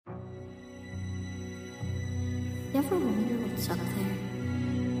You ever wonder what's up there?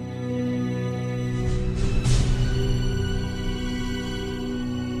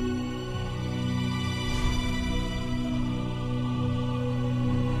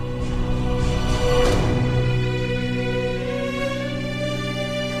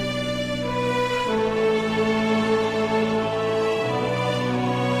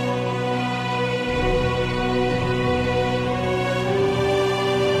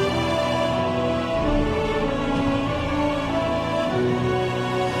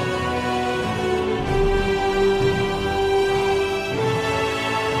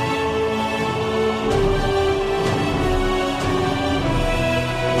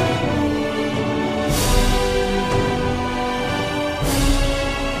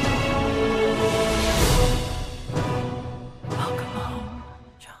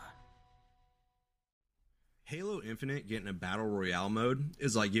 Infinite getting a battle royale mode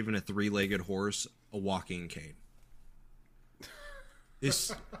is like giving a three-legged horse a walking cane.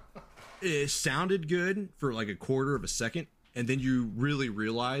 It sounded good for like a quarter of a second, and then you really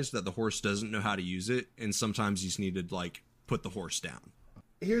realize that the horse doesn't know how to use it, and sometimes you just need to like put the horse down.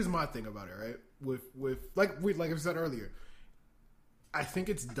 Here's my thing about it, right? With like I said earlier, I think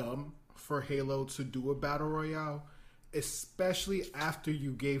it's dumb for Halo to do a battle royale, especially after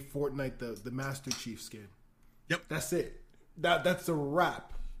you gave Fortnite the Master Chief skin. Yep. That's it. That's a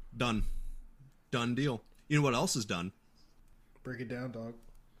wrap. Done deal. You know what else is done? Break it down, dog.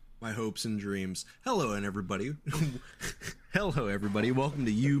 My hopes and dreams. Hello, everybody. Hello, everybody. Welcome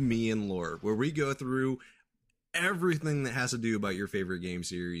to You, Me, and Lore, where we go through everything that has to do about your favorite game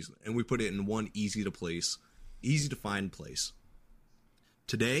series, and we put it in one easy to find place.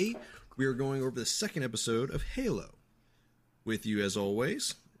 Today, we are going over the second episode of Halo. With you, as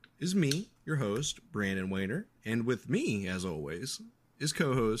always, is me, your host, Brandon Wayner, and with me, as always, is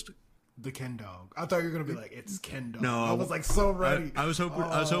co-host the Ken Dog. I thought you were gonna be like, it's Ken Dog. No, I was like so ready. I was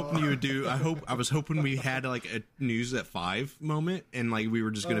hoping you would do. I was hoping we had like a news at 5 moment, and like we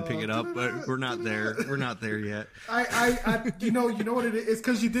were just gonna pick it up, but we're not there. We're not there yet. I you know what it is? It's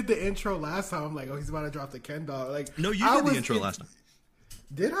because you did the intro last time. I'm like, oh, he's about to drop the Ken Dog. Like, no, you did the intro last time.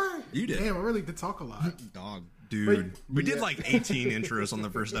 Did I? You did. Damn, I really did talk a lot. Dog. Dude, we did like 18 intros on the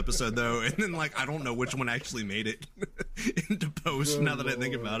first episode, though, and then like I don't know which one actually made it into post. Good now that I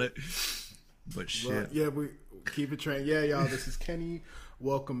think about it, but shit. Yeah, we keep it trained. Yeah, y'all. This is Kenny.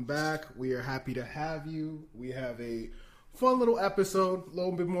 Welcome back. We are happy to have you. We have a fun little episode, a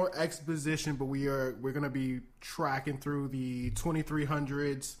little bit more exposition, but we're gonna be tracking through the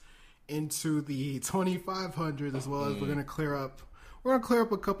 2300s into the 2500s as well as we're gonna clear up a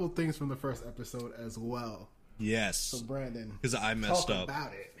couple things from the first episode as well. Yes. So Brandon, because I messed up.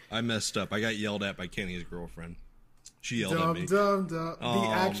 About it. I messed up. I got yelled at by Kenny's girlfriend. She yelled at me. The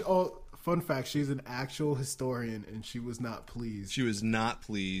actual fun fact: she's an actual historian, and she was not pleased. She was not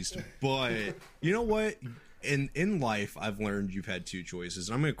pleased. But you know what? In life, I've learned you've had two choices.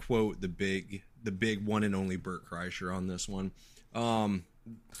 And I'm going to quote the big one and only Bert Kreischer on this one. Machine.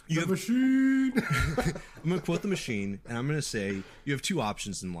 I'm going to quote the machine, and I'm going to say you have two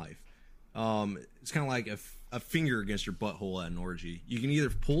options in life. It's kind of like a finger against your butthole at an orgy. You can either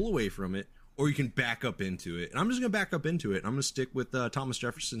pull away from it, or you can back up into it. And I'm just going to back up into it. I'm going to stick with Thomas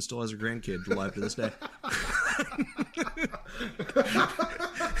Jefferson still has a grandkid alive to this day.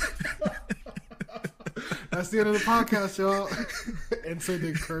 That's the end of the podcast, y'all. Insert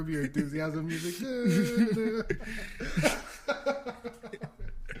the Curb Your Enthusiasm music.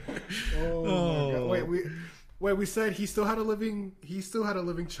 Oh my God. Wait, we said he still had a living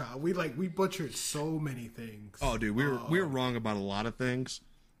child. We butchered so many things. Oh, dude, we were wrong about a lot of things.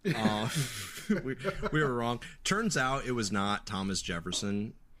 We were wrong. Turns out it was not Thomas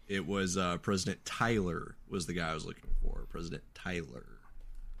Jefferson. It was President Tyler was the guy I was looking for. President Tyler.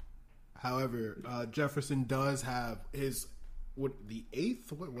 However, Jefferson does have his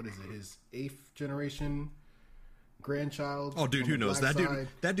eighth generation grandchild. Oh, dude, who knows?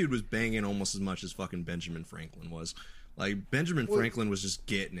 That dude was banging almost as much as fucking Benjamin Franklin was. Like, Benjamin Franklin was just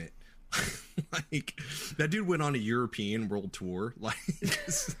getting it. Like, that dude went on a European world tour, like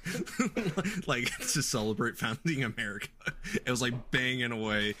to celebrate founding America. It was like banging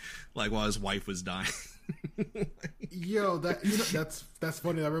away, like while his wife was dying. Yo, that's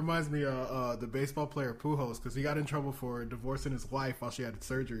funny. That reminds me of the baseball player Pujols, because he got in trouble for divorcing his wife while she had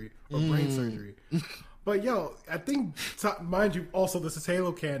surgery or brain surgery. But yo, I think, mind you, also this is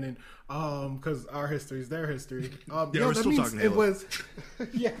Halo canon, because our history is their history. Yeah, we're still talking Halo. It was,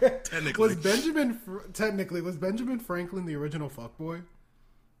 yeah. Technically, was Benjamin Franklin the original fuckboy?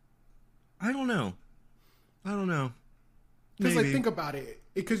 I don't know. Because like, think about it,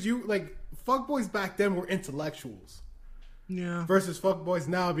 because you like fuckboys back then were intellectuals. Yeah. Versus fuckboys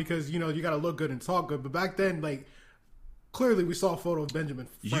now because, you got to look good and talk good. But back then, like, clearly we saw a photo of Benjamin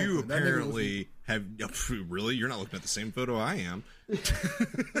Franklin. You apparently have... Really? You're not looking at the same photo I am.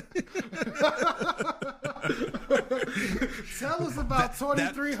 Tell us about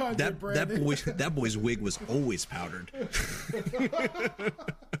 2300, Brandon. That boy's wig was always powdered.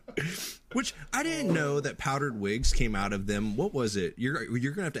 Which, I didn't know that powdered wigs came out of them. What was it? You're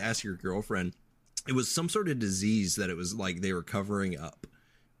going to have to ask your girlfriend. It was some sort of disease that it was like they were covering up.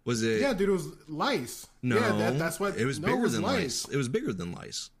 Was it? Yeah, dude, it was lice. No, yeah, that's what it was. Bigger than lice. It was bigger than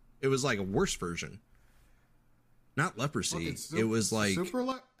lice. It was like a worse version. Not leprosy. It was like super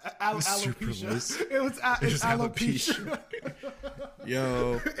alopecia. It was alopecia.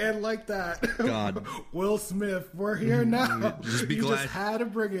 Yo, and like that. God, Will Smith, we're here now. Just be you glad. Just had to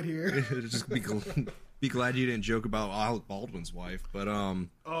bring it here. Just be glad you didn't joke about Alec Baldwin's wife, but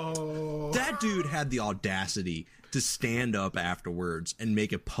that dude had the audacity to stand up afterwards and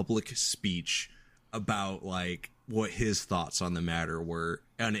make a public speech about like what his thoughts on the matter were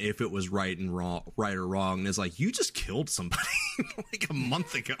and if it was right or wrong. And it's like, you just killed somebody like a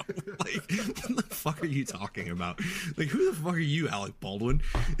month ago. Like, what the fuck are you talking about? Like, who the fuck are you, Alec Baldwin?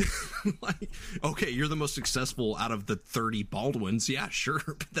 Like, okay, you're the most successful out of the 30 Baldwins. Yeah, sure,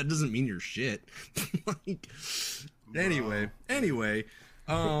 but that doesn't mean you're shit. Like, anyway,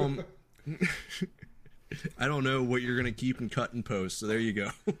 I don't know what you're gonna keep and cut and post, so there you go.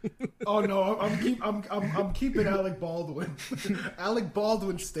 Oh no, I'm keeping Alec Baldwin. Alec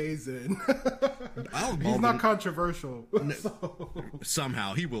Baldwin stays in. He's not controversial.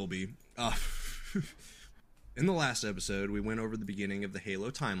 Somehow he will be. In the last episode, we went over the beginning of the Halo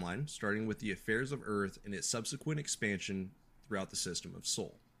timeline, starting with the affairs of Earth and its subsequent expansion throughout the system of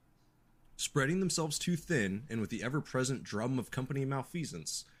Sol. Spreading themselves too thin, and with the ever-present drum of company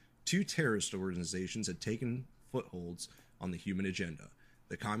malfeasance, two terrorist organizations had taken footholds on the human agenda,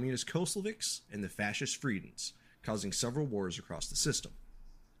 the communist Kosleviks and the fascist Friedens, causing several wars across the system.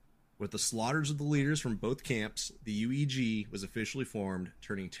 With the slaughters of the leaders from both camps, the UEG was officially formed,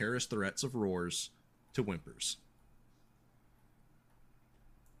 turning terrorist threats of roars to whimpers.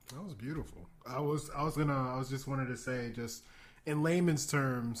 That was beautiful. I just wanted to say, just in layman's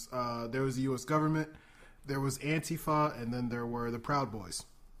terms, there was the U.S. government, there was Antifa, and then there were the Proud Boys.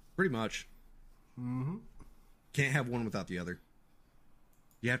 Pretty much. Mm-hmm. Can't have one without the other.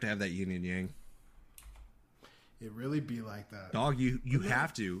 You have to have that yin and yang. It really be like that, dog. You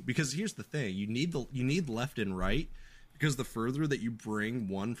have to, because here's the thing: you need left and right, because the further that you bring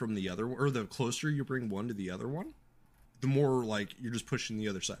one from the other, or the closer you bring one to the other one, the more like you're just pushing the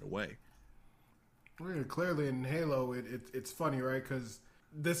other side away. Well, yeah, clearly in Halo, it's funny, right? Because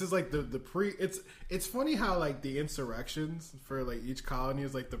this is like the pre. It's funny how like the insurrections for like each colony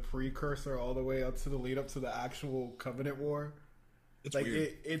is like the precursor all the way up to the lead up to the actual Covenant War. It's like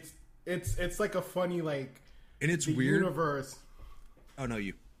weird. It's like a funny like. And it's the weird. Universe. Oh no,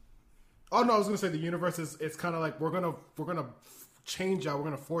 you. Oh no, I was gonna say the universe is. It's kind of like we're gonna change y'all. We're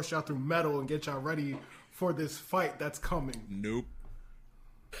gonna force y'all through metal and get y'all ready for this fight that's coming. Nope.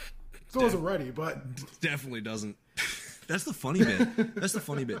 So it's ready, but definitely doesn't. That's the funny bit. That's the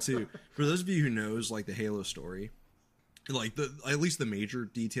funny bit too. For those of you who knows like the Halo story, like at least the major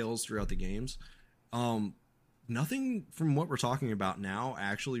details throughout the games, nothing from what we're talking about now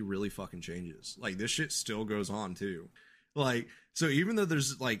actually really fucking changes. Like this shit still goes on too. Like, so even though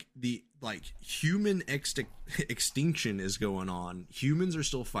there's like the human extinction is going on, humans are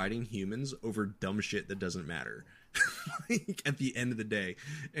still fighting humans over dumb shit that doesn't matter. Like at the end of the day,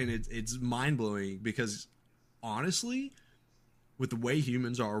 and it's mind blowing because honestly, with the way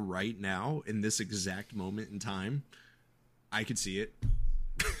humans are right now in this exact moment in time, I could see it.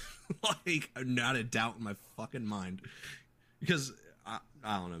 Like, not a doubt in my fucking mind. Because, I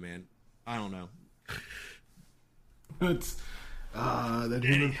don't know, man. I don't know. It's, that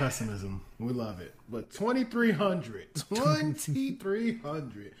human pessimism. We love it. But 2300.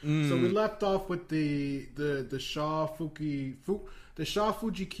 2300. So we left off with the Shaw Fujikiwa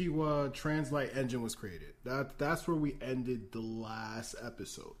Translite engine was created. That's where we ended the last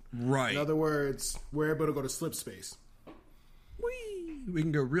episode. Right. In other words, we're able to go to slip space. We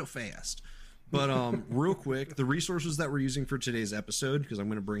can go real fast. But real quick, the resources that we're using for today's episode, because I'm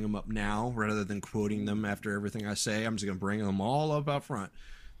going to bring them up now rather than quoting them after everything I say, I'm just going to bring them all up front.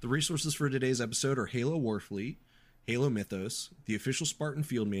 The resources for today's episode are Halo Warfleet, Halo Mythos, the official Spartan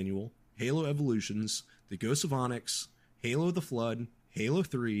Field Manual, Halo Evolutions, the Ghosts of Onyx, Halo the Flood, Halo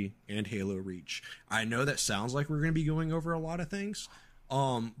 3, and Halo Reach. I know that sounds like we're going to be going over a lot of things,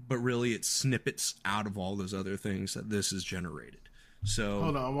 but really it's snippets out of all those other things that this is generated. So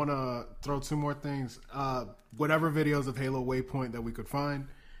hold on, I want to throw two more things. Whatever videos of Halo Waypoint that we could find,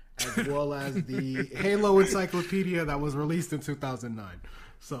 as well as the Halo Encyclopedia that was released in 2009.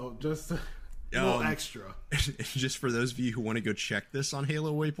 So just a little extra. Just for those of you who want to go check this on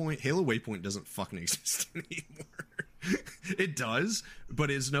Halo Waypoint doesn't fucking exist anymore. It does, but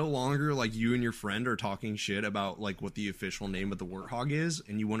it's no longer like you and your friend are talking shit about like what the official name of the Warthog is,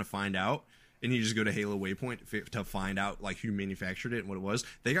 and you want to find out, and you just go to Halo Waypoint to find out like who manufactured it and what it was.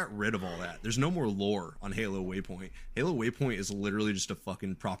 They got rid of all that. There's no more lore on Halo Waypoint. Halo Waypoint is literally just a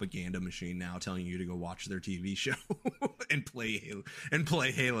fucking propaganda machine now, telling you to go watch their TV show and play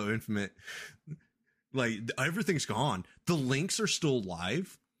Halo Infinite. Like, everything's gone. The links are still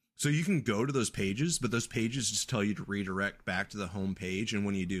live, so you can go to those pages, but those pages just tell you to redirect back to the home page, and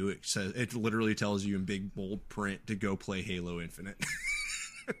when you do, it literally tells you in big bold print to go play Halo Infinite.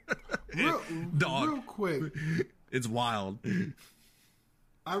 Real quick, it's wild.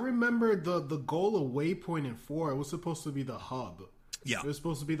 I remember the goal of Waypoint in 4. It was supposed to be the hub. Yeah, it was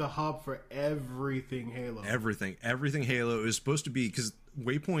supposed to be the hub for everything Halo. Everything Halo. It was supposed to be, because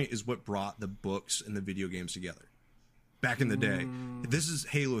Waypoint is what brought the books and the video games together back in the day. This is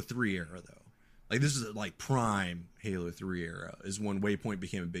Halo 3 era though. Like, this is like prime Halo 3 era is when Waypoint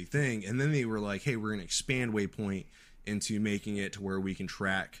became a big thing, and then they were like, hey, we're going to expand Waypoint into making it to where we can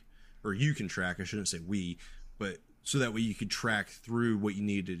track, or you can track, I shouldn't say we, but so that way you could track through what you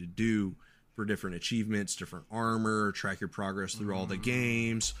needed to do for different achievements, different armor, track your progress through all the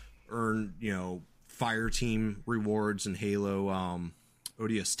games, earn, fire team rewards in Halo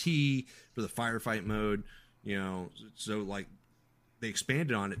ODST for the firefight mode, so like they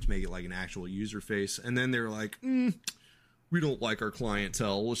expanded on it to make it like an actual user face, and then they're like, we don't like our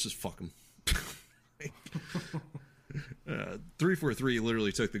clientele, let's just fuck them. 343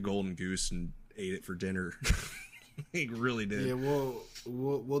 literally took the golden goose and ate it for dinner. He really did. Yeah,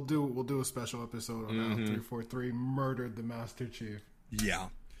 we'll do a special episode on how 343 murdered the Master Chief. Yeah,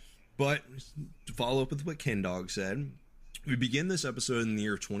 but to follow up with what Ken Dog said, we begin this episode in the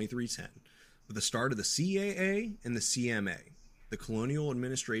year 2310 with the start of the CAA and the CMA, the Colonial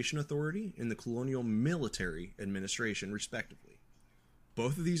Administration Authority and the Colonial Military Administration, respectively.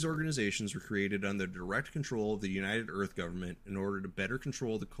 Both of these organizations were created under the direct control of the United Earth government in order to better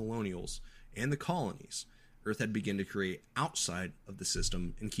control the colonials and the colonies Earth had begun to create outside of the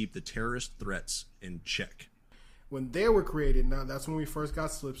system and keep the terrorist threats in check. When they were created, now that's when we first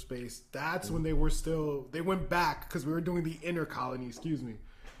got Slip Space. That's when they went back because we were doing the inner colony,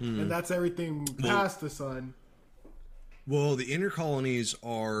 and that's everything past the sun. Well, the inner colonies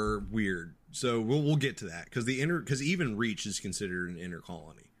are weird. So we'll get to that, because even Reach is considered an inner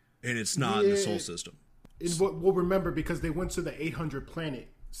colony, and it's not in the Sol system. We'll remember because they went to the 800 planet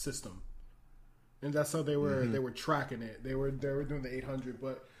system, and that's how they were tracking it. They were doing the 800.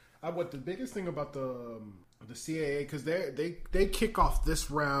 But what the biggest thing about the CAA, because they kick off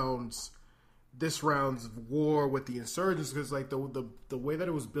this round's war with the insurgents, because like the way that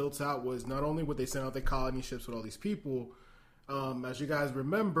it was built out was not only would they send out the colony ships with all these people, as you guys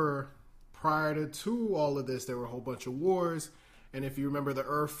remember. Prior to all of this, there were a whole bunch of wars, and if you remember, the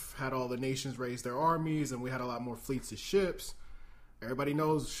Earth had all the nations raise their armies, and we had a lot more fleets of ships. Everybody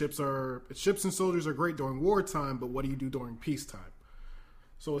knows ships and soldiers are great during wartime, but what do you do during peacetime?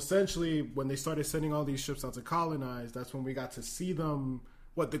 So essentially, when they started sending all these ships out to colonize, that's when we got to see them.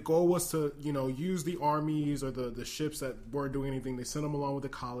 What the goal was to, use the armies or the ships that weren't doing anything. They sent them along with the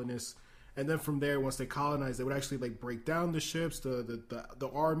colonists. And then from there, once they colonized, they would actually like break down the ships.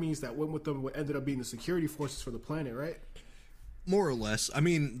 The armies that went with them ended up being the security forces for the planet, right? More or less. I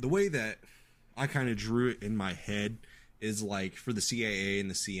mean, the way that I kind of drew it in my head is like for the CAA and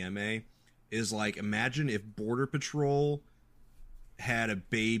the CMA is like, imagine if Border Patrol had a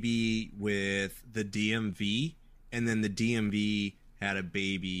baby with the DMV, and then the DMV had a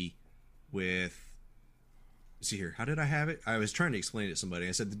baby with. See here, how did I have it? I was trying to explain it to somebody.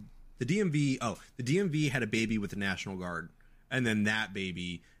 I said the DMV had a baby with the National Guard, and then that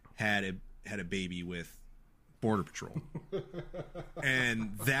baby had a baby with Border Patrol.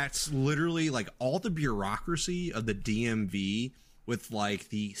 And that's literally like all the bureaucracy of the DMV with like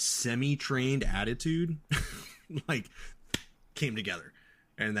the semi-trained attitude like came together.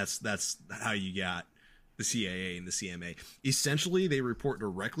 And that's how you got the CAA and the CMA. Essentially, they report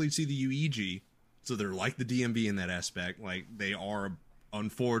directly to the UEG, so they're like the DMV in that aspect. Like, they are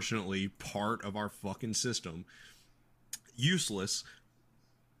unfortunately part of our fucking system. Useless,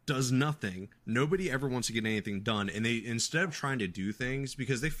 does nothing. Nobody ever wants to get anything done, and they, instead of trying to do things,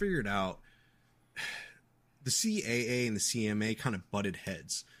 because they figured out the CAA and the CMA kind of butted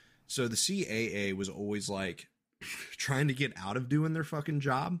heads. So the CAA was always like, trying to get out of doing their fucking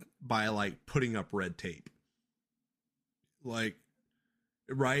job by like putting up red tape. Like,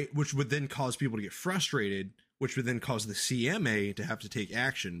 right? Which would then cause people to get frustrated, which would then cause the CMA to have to take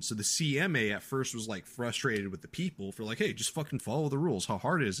action. So the CMA at first was like frustrated with the people for like, hey, just fucking follow the rules. How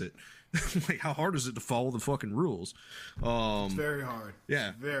hard is it? Like, how hard is it to follow the fucking rules? It's very hard. Yeah.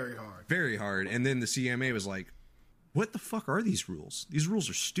 It's very hard. Very hard. And then the CMA was like, what the fuck are these rules? These rules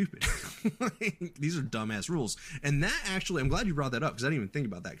are stupid. Like, these are dumbass rules. And that actually, I'm glad you brought that up because I didn't even think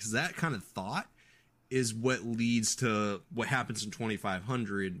about that, because that kind of thought is what leads to what happens in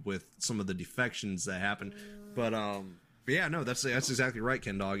 2500 with some of the defections that happen. But yeah, no, that's exactly right,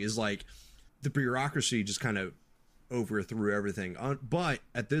 Ken Dog. Is like the bureaucracy just kind of overthrew everything. But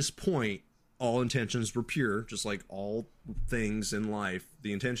at this point, all intentions were pure, just like all things in life.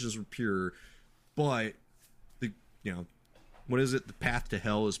 The intentions were pure, but what is it? The path to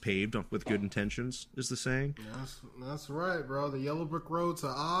hell is paved with good intentions, is the saying. That's right, bro. The yellow brick road to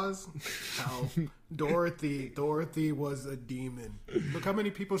Oz. How Dorothy was a demon. Look how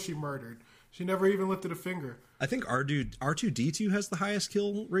many people she murdered. She never even lifted a finger. I think R2D2 has the highest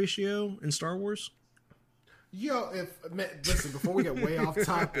kill ratio in Star Wars. Yo, listen, before we get way off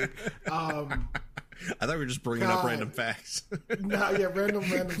topic, I thought we were just bringing up random facts.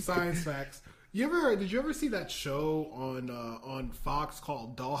 random science facts. Did you ever see that show on Fox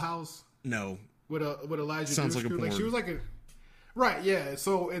called Dollhouse? No. With Elijah Sounds like a porn. Like she was like right, yeah.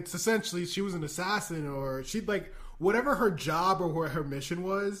 So it's essentially she was an assassin, or she'd like whatever her job or what her mission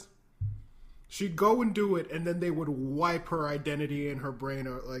was, she'd go and do it, and then they would wipe her identity in her brain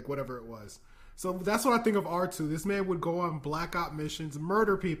or like whatever it was. So that's what I think of R2. This man would go on black op missions,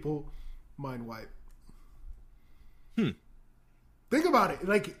 murder people, mind wipe. Think about it.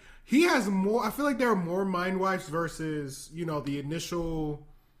 Like, he has more. I feel like there are more mind wipes versus, the initial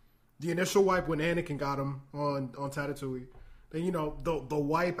wipe when Anakin got him on Tatooine. Then, the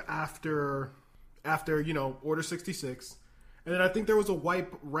wipe after Order 66. And then I think there was a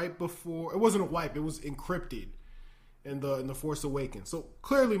wipe right before. It wasn't a wipe. It was encrypted in the Force Awakens. So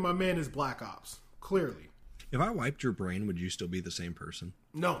clearly my man is Black Ops. Clearly. If I wiped your brain, would you still be the same person?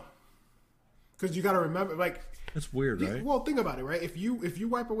 No. Because you got to remember, like... That's weird, right? Well, think about it, right? If you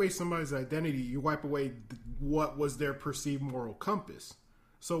wipe away somebody's identity, you wipe away what was their perceived moral compass.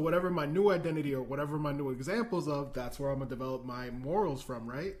 So whatever my new identity or whatever my new examples of, that's where I'm going to develop my morals from,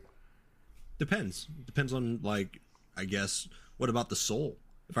 right? Depends on, like, I guess, what about the soul?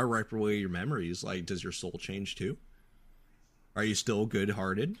 If I wipe away your memories, like, does your soul change too? Are you still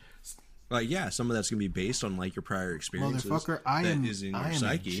good-hearted? Yeah, some of that's going to be based on, like, your prior experiences. Motherfucker, I am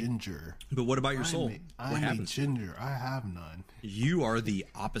a ginger. But what about your soul? I am a ginger. I have none. You are the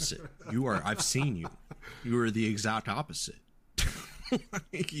opposite. I've seen you. You are the exact opposite.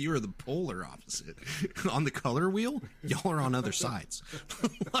 You are the polar opposite. On the color wheel, y'all are on other sides.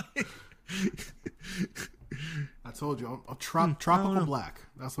 I told you, I'm tropical black.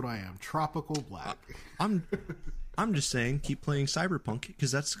 That's what I am. Tropical black. I'm just saying, keep playing Cyberpunk,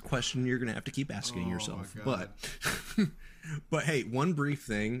 because that's a question you're going to have to keep asking yourself. But hey, one brief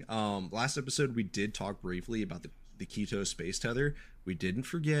thing. Last episode, we did talk briefly about the Keto space tether. We didn't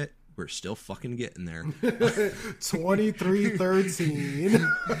forget. We're still fucking getting there. 2313.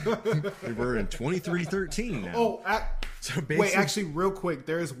 We're in 2313 now. Wait, actually, real quick,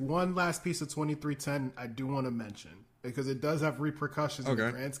 there's one last piece of 2310 I do want to mention, because it does have repercussions in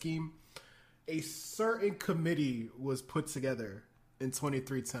the grand scheme. A certain committee was put together in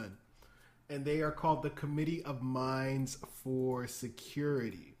 2310, and they are called the Committee of Minds for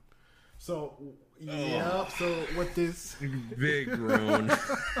Security. So, so what this... Big groan.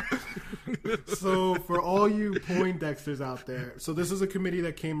 So, for all you Poindexters out there, so this is a committee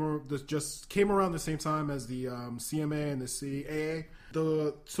that just came around the same time as the CMA and the CAA.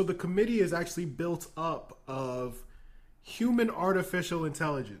 So the committee is actually built up of human artificial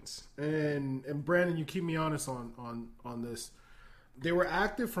intelligence, and Brandon, you keep me honest on this. They were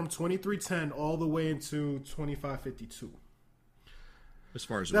active from 2310 all the way into 2552. As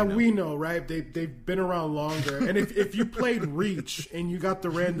far as we know, right? They've been around longer. And if you played Reach and you got the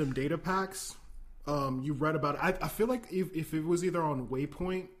random data packs, you read about it. I feel like if it was either on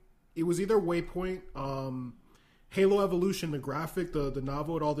Waypoint, it was either Waypoint, Halo Evolution, the graphic, the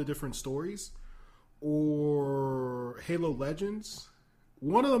novel with all the different stories, or Halo Legends.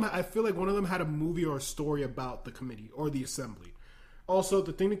 One of them, I feel like one of them had a movie or a story about the committee or the assembly. Also,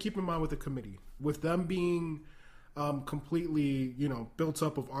 the thing to keep in mind with the committee, with them being completely, built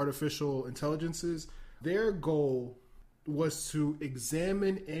up of artificial intelligences, their goal was to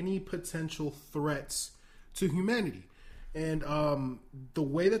examine any potential threats to humanity. And the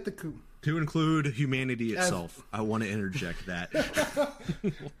way that To include humanity itself. I want to interject that.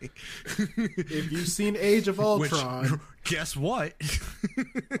 If you've seen Age of Ultron... Which, guess what?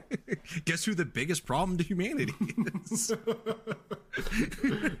 Guess who the biggest problem to humanity is?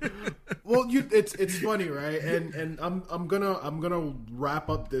 Well, it's funny, right? And I'm gonna wrap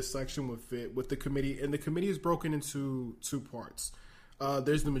up this section with the committee, and the committee is broken into two parts.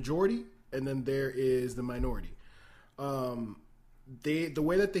 There's the majority, and then there is the minority. The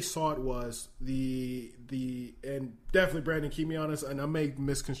way that they saw it was the and definitely, Brandon, keep me honest, and I may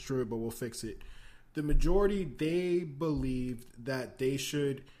misconstrue it, but we'll fix it. The majority, they believed that they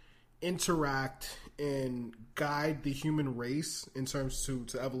should interact and guide the human race in terms to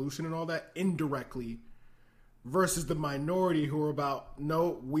evolution and all that indirectly, versus the minority who are about,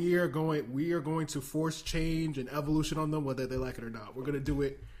 no, we are going to force change and evolution on them whether they like it or not. We're going to do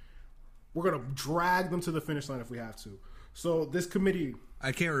it. We're going to drag them to the finish line if we have to. So this committee,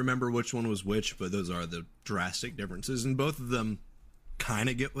 I can't remember which one was which, but those are the drastic differences, and both of them kind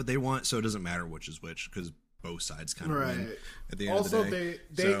of get what they want, so it doesn't matter which is which because both sides kind of win at the end of the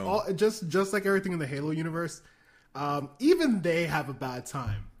day. Also, just like everything in the Halo universe, even they have a bad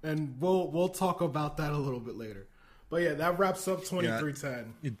time, and we'll talk about that a little bit later. But yeah, that wraps up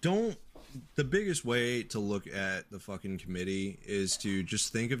 2310. The biggest way to look at the fucking committee is to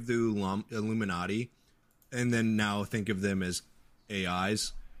just think of the Illuminati, and then now think of them as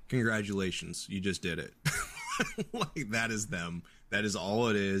AIs. Congratulations, you just did it. Like, that is them. That is all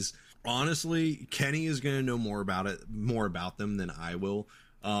it is. Honestly, Kenny is going to know more about them than I will.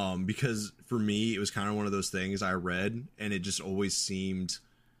 Because for me, it was kind of one of those things I read, and it just always seemed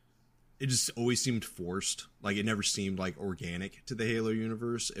forced. Like, it never seemed like organic to the Halo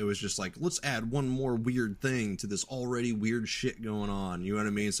universe. It was just like, let's add one more weird thing to this already weird shit going on. You know what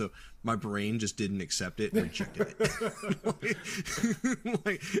I mean? So my brain just didn't accept it and rejected it.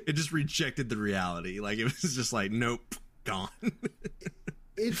 Like, it just rejected the reality. Like, it was just like, nope, gone.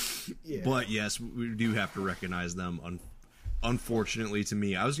 But yes, we do have to recognize them. Unfortunately, to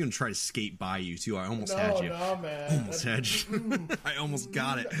me, I was going to try to skate by you too. I almost had you. No, man. Almost had you. I almost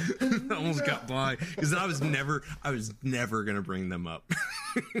got it. I almost got by because I was never going to bring them up.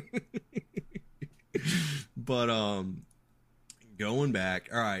 But going back.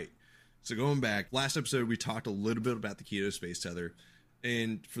 All right. So going back, last episode we talked a little bit about the Keto Space Tether,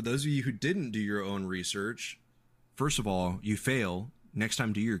 and for those of you who didn't do your own research, first of all, you fail. Next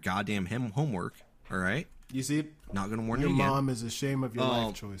time, do your goddamn homework. All right. You see, not going to warn you again. Your mom is ashamed of your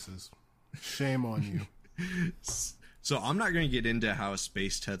life choices. Shame on you. So I'm not going to get into how a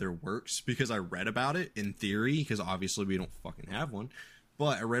space tether works because I read about it in theory, because obviously we don't fucking have one.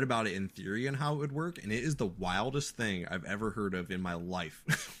 But I read about it in theory and how it would work, and it is the wildest thing I've ever heard of in my life.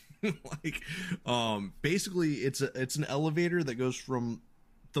 Like, basically, it's an elevator that goes from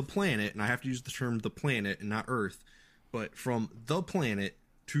the planet, and I have to use the term the planet and not Earth, but from the planet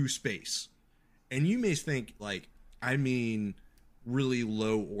to space. And you may think, like, I mean, really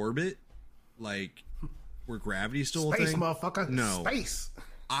low orbit, like, where gravity's still space, a thing. Motherfucker. No. Space.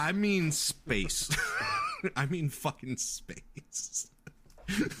 I mean space. I mean fucking space.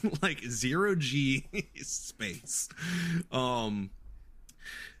 Like, 0G space. And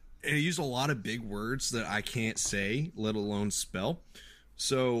I use a lot of big words that I can't say, let alone spell.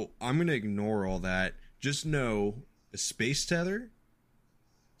 So I'm going to ignore all that. Just know a space tether,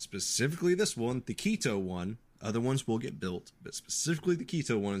 specifically this one, the Keto one, other ones will get built, but specifically the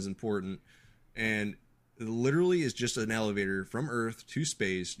Keto one is important. And it literally is just an elevator from Earth to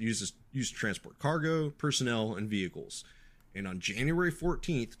space, used to transport cargo, personnel, and vehicles. And on January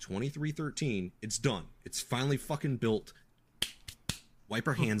 14th, 2313, it's done. It's finally fucking built. Wipe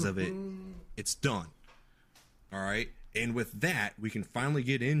our hands of it. It's done. All right. And with that, we can finally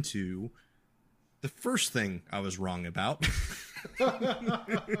get into the first thing I was wrong about.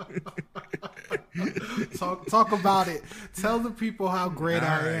 Talk about it. Tell the people how great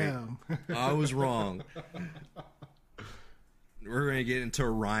I am. I was wrong. We're going to get into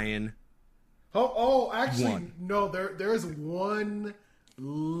Orion. Actually, no. There's one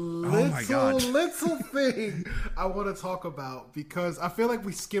little thing I want to talk about, because I feel like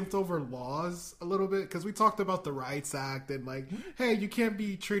we skipped over laws a little bit, because we talked about the Rights Act and, like, hey, you can't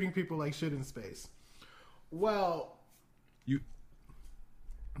be treating people like shit in space. Well,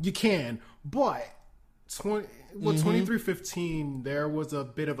 you can, but 2315, there was a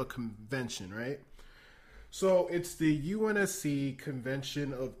bit of a convention, right? So it's the UNSC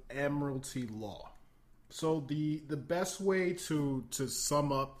Convention of Admiralty Law. So the best way to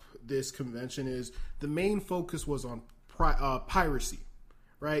sum up this convention is the main focus was on piracy,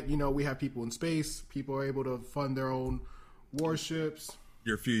 right? You know, we have people in space. People are able to fund their own warships.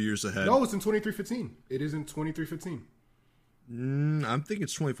 You're a few years ahead. No, it's in 2315. It is in 2315. I'm thinking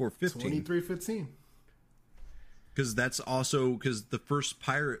it's 2415. 2315. Because that's also because the first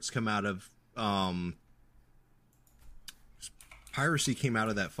pirates come out of piracy came out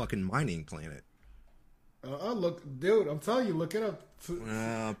of that fucking mining planet. Look, dude, I'm telling you, look it up.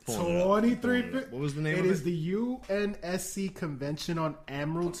 23. What was the name of it? It is the UNSC Convention on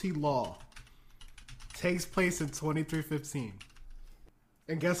Admiralty Law. Takes place in 2315.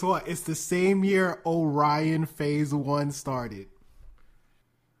 And guess what? It's the same year Orion Phase 1 started.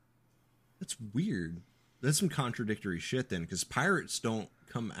 That's weird. That's some contradictory shit then, because pirates don't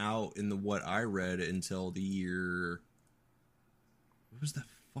come out in the what I read until the year. What was that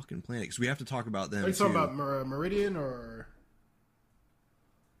fucking planet? Because we have to talk about them. Are you talking about Meridian or?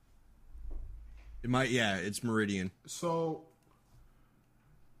 It might, yeah, it's Meridian. So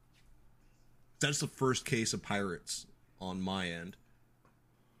that's the first case of pirates on my end.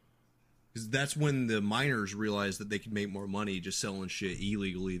 Because that's when the miners realized that they could make more money just selling shit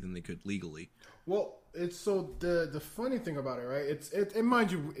illegally than they could legally. Well, it's so the funny thing about it, right? And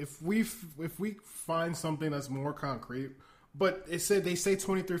mind you, if we find something that's more concrete, but they say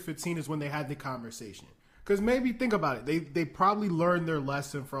 2315 is when they had the conversation. Because maybe think about it, they probably learned their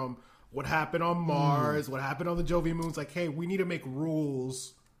lesson from what happened on Mars, what happened on the Jovian moons. Like, hey, we need to make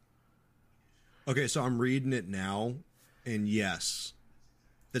rules. Okay, so I'm reading it now, and yes.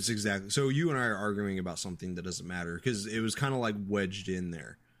 That's exactly. So you and I are arguing about something that doesn't matter because it was kind of like wedged in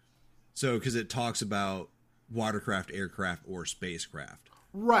there. So because it talks about watercraft, aircraft, or spacecraft.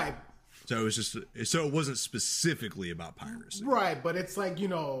 Right. So it was just. So it wasn't specifically about piracy. Right, but it's like, you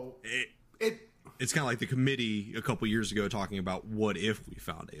know, it's kind of like the committee a couple years ago talking about what if we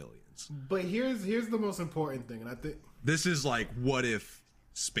found aliens. But here's the most important thing, and I think this is like what if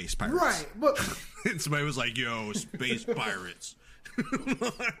space pirates. Right, but and somebody was like, "Yo, space pirates."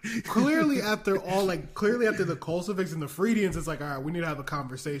 clearly after the Kolsoviks and the Freudians, it's like, all right, we need to have a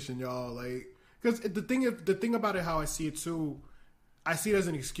conversation, y'all. Like, because the thing about it, how I see it too, I see it as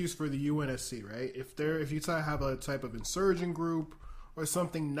an excuse for the UNSC, right? If you try to have a type of insurgent group or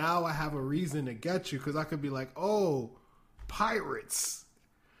something, now I have a reason to get you because I could be like, oh, pirates,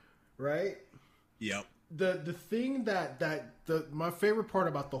 right? Yep. The thing my favorite part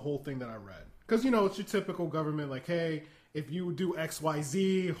about the whole thing that I read, because you know it's your typical government, like, hey, if you do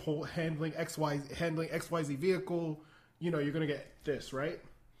XYZ, handling XYZ vehicle, you know, you're going to get this, right?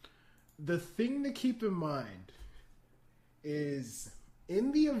 The thing to keep in mind is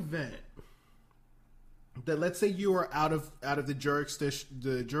in the event that, let's say you are out of the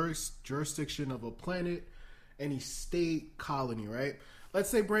jurisdiction of a planet, any state, colony, right? Let's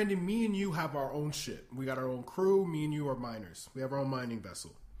say, Brandon, me and you have our own shit. We got our own crew. Me and you are miners. We have our own mining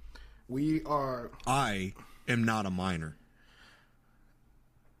vessel. I am not a miner.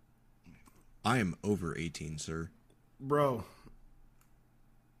 I am over 18, sir. Bro.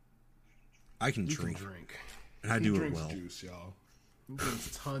 I can drink. And I do it well. Juice, y'all. He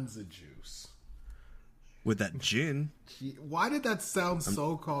drinks tons of juice. With that gin. Why did that sound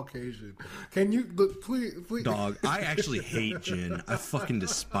so Caucasian? Can you look, please? Dog, I actually hate gin. I fucking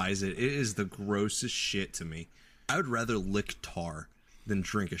despise it. It is the grossest shit to me. I would rather lick tar than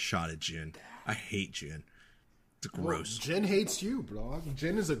drink a shot of gin. I hate gin. It's gross. Well, gin hates you, dog.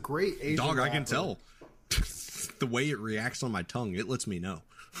 Gin is a great Asian dog, rapper. I can tell. The way it reacts on my tongue, it lets me know.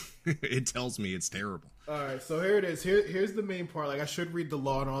 It tells me it's terrible. All right, so here it is. Here's the main part. Like, I should read the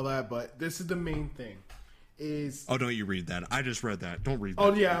law and all that, but this is the main thing. Oh, don't you read that. I just read that. Don't read that.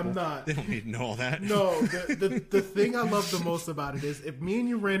 Oh, yeah, I'm not. They don't need to know all that. No, the thing I love the most about it is if me and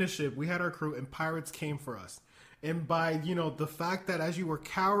you ran a ship, we had our crew, and pirates came for us. And by, you know, the fact that as you were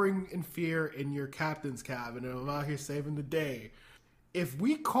cowering in fear in your captain's cabin and I'm out here saving the day, if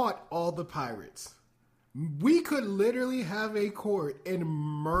we caught all the pirates, we could literally have a court and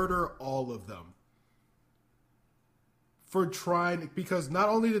murder all of them. Because not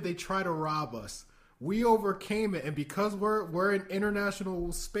only did they try to rob us, we overcame it, and because we're in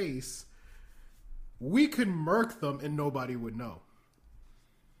international space, we could murk them and nobody would know.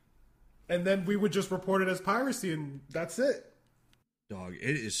 And then we would just report it as piracy, and that's it. Dog,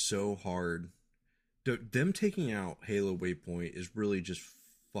 it is so hard. Them taking out Halo Waypoint is really just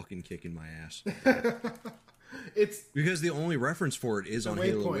fucking kicking my ass. It's because the only reference for it is on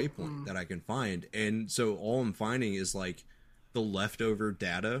Halo Waypoint that I can find, and so all I'm finding is like the leftover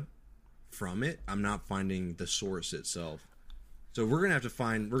data from it. I'm not finding the source itself. So we're gonna have to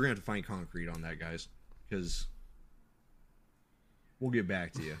find concrete on that, guys, because we'll get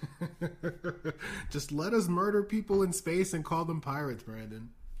back to you. Just let us murder people in space and call them pirates, Brandon.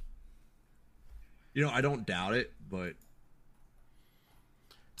 You know, I don't doubt it, but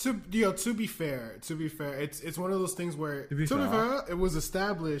To be fair, it's one of those things where to be fair, it was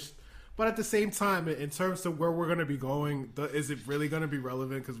established, but at the same time, in terms of where we're going to be going, is it really going to be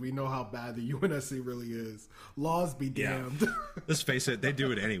relevant? Because we know how bad the UNSC really is. Laws be damned. Yeah. Let's face it, they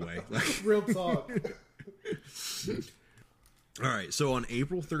do it anyway. Real talk. All right, so on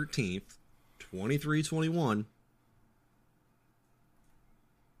April 13th, 2321.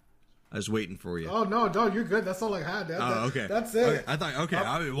 I was waiting for you. Oh, no, you're good. That's all I had. Okay. That's it. Okay. I thought, okay.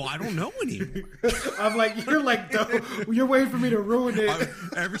 I don't know anymore. I'm like, you're waiting for me to ruin it.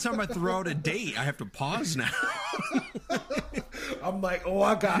 Every time I throw out a date, I have to pause now. I'm like,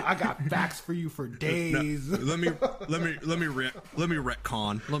 I got facts for you for days. No, let me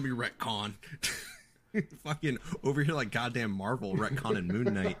retcon. Fucking over here like goddamn Marvel retconning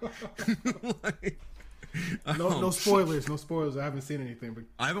Moon Knight. No spoilers. I haven't seen anything. But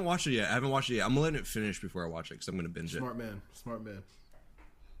I haven't watched it yet. I'm letting it finish before I watch it because I'm going to binge Smart it. Smart man.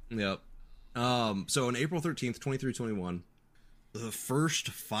 Yep. So on April 13th, 2321, the first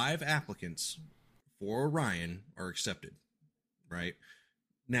 5 applicants for Orion are accepted. Right?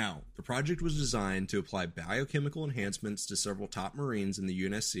 Now, the project was designed to apply biochemical enhancements to several top Marines in the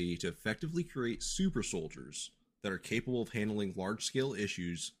UNSC to effectively create super soldiers that are capable of handling large-scale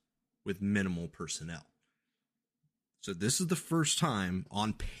issues with minimal personnel. So this is the first time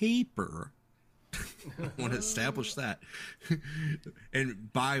on paper, I want to establish that.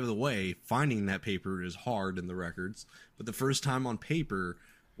 And by the way, finding that paper is hard in the records, but the first time on paper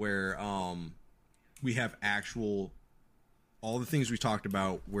where we have actual, all the things we talked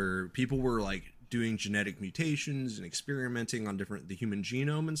about where people were like doing genetic mutations and experimenting on the human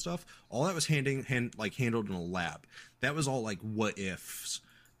genome and stuff, all that was handled in a lab. That was all like what ifs.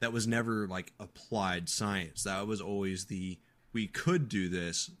 That was never like applied science. That was always we could do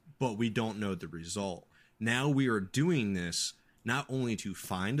this, but we don't know the result. Now we are doing this not only to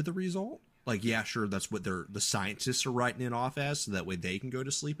find the result, like, yeah, sure, that's what the scientists are writing it off as, so that way they can go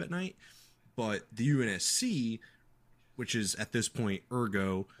to sleep at night. But the UNSC, which is at this point,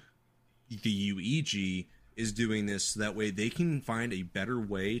 ergo, the UEG, is doing this so that way they can find a better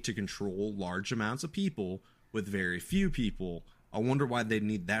way to control large amounts of people with very few people. I wonder why they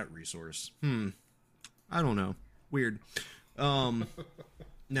need that resource. I don't know. Weird.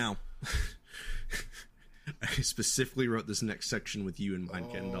 Now, I specifically wrote this next section with you in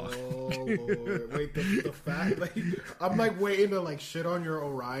mind, Ken Dog. Oh, Lord. Wait, the fact, like, I'm like waiting to like shit on your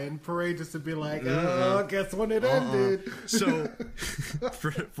Orion parade just to be like, guess when it ended. So,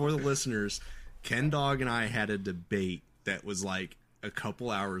 for the listeners, Ken Dog and I had a debate that was like a couple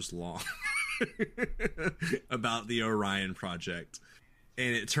hours long. About the Orion project,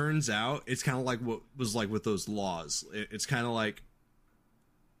 and it turns out it's kind of like what was like with those laws. It's kind of like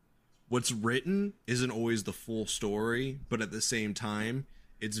what's written isn't always the full story, but at the same time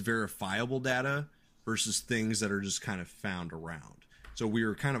it's verifiable data versus things that are just kind of found around. So we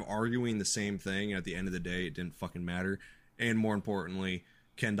were kind of arguing the same thing, and at the end of the day it didn't fucking matter. And more importantly,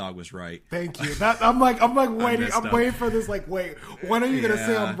 Ken Dog was right. Thank you. I'm waiting. I'm waiting for this. Like, wait, when are you gonna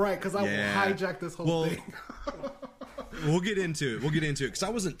say I'm right? Because I will hijack this whole thing. We'll get into it. Because I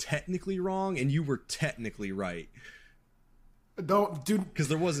wasn't technically wrong, and you were technically right. Don't, dude. Because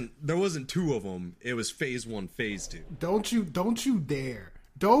there wasn't 2 of them. It was phase 1, phase 2. Don't you dare.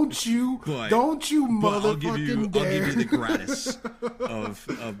 Don't you motherfucking dare. I'll give you the gratis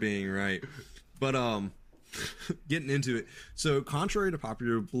of being right. But getting into it. So, contrary to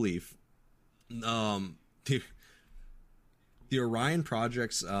popular belief, the Orion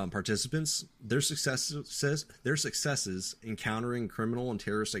Project's participants, their successes in countering criminal and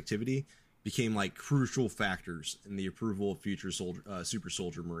terrorist activity became like crucial factors in the approval of future super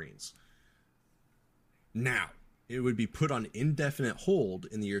soldier Marines. Now, it would be put on indefinite hold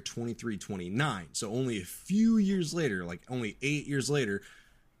in the year 2329. So only a few years later, like only 8 years later,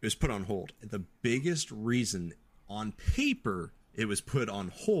 it was put on hold. The biggest reason on paper it was put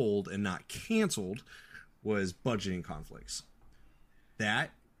on hold and not canceled was budgeting conflicts. That,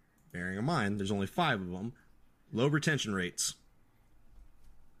 bearing in mind, there's only 5 of them, low retention rates.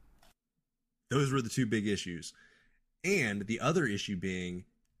 Those were the 2 big issues. And the other issue being,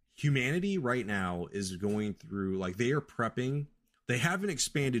 humanity right now is going through, like, they are prepping. They haven't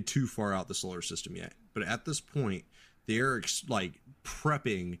expanded too far out the solar system yet. But at this point, they're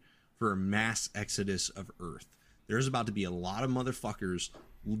prepping for a mass exodus of Earth. There's about to be a lot of motherfuckers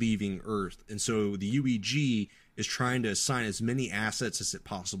leaving Earth, and so the UEG is trying to assign as many assets as it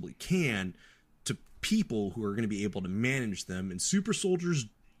possibly can to people who are going to be able to manage them. And super soldiers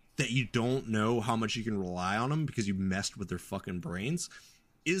that you don't know how much you can rely on them because you messed with their fucking brains,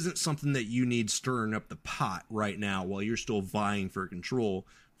 isn't something that you need stirring up the pot right now while you're still vying for control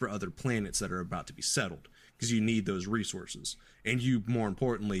for other planets that are about to be settled, because you need those resources, and you, more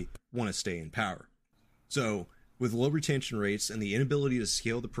importantly, want to stay in power. So with low retention rates and the inability to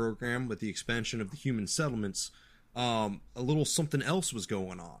scale the program with the expansion of the human settlements, a little something else was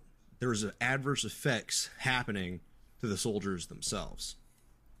going on. There was adverse effects happening to the soldiers themselves.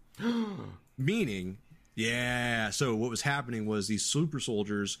 Meaning, so what was happening was these super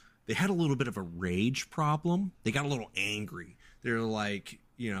soldiers, they had a little bit of a rage problem. They got a little angry. They're like,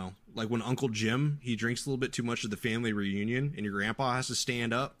 like when Uncle Jim, he drinks a little bit too much at the family reunion, and your grandpa has to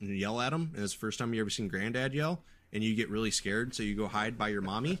stand up and yell at him, and it's the first time you ever seen Granddad yell, and you get really scared, so you go hide by your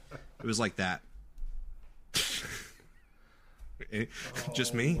mommy. It was like that.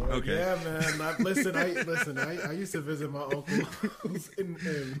 Just me? Lord. Okay. Yeah, man. I used to visit my uncle.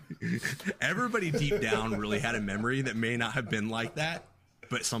 Everybody deep down really had a memory that may not have been like that,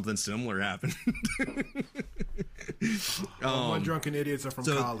 but something similar happened. My drunken idiots are from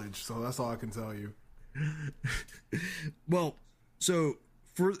college, so that's all I can tell you. Well, so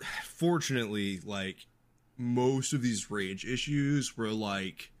fortunately, like, most of these rage issues were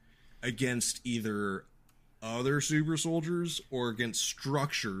like against either other super soldiers or against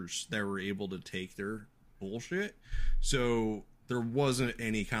structures that were able to take their bullshit. So there wasn't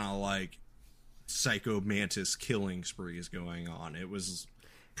any kind of like psycho mantis killing sprees going on. It was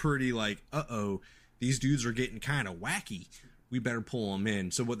pretty like, these dudes are getting kind of wacky. We better pull them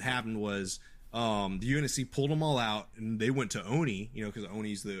in. So what happened was the UNSC pulled them all out, and they went to Oni, because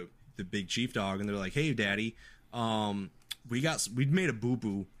Oni's the big chief dog, and they're like, hey, daddy, we'd made a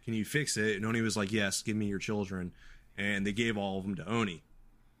boo-boo. Can you fix it? And Oni was like, yes, give me your children. And they gave all of them to Oni.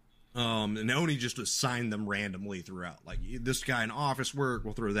 And Oni just assigned them randomly throughout. Like, this guy in office work,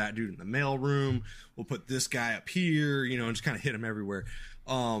 we'll throw that dude in the mail room. We'll put this guy up here, and just kind of hit him everywhere.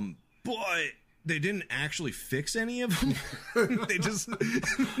 But they didn't actually fix any of them. they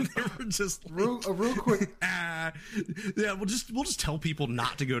were just real quick. We'll just tell people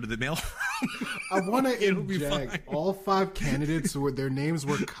not to go to the mail room. I want to interject. All 5 candidates their names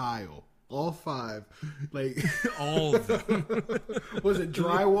were Kyle. All 5, like all of them. Was it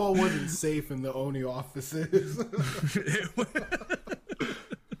drywall wasn't safe in the Oni offices?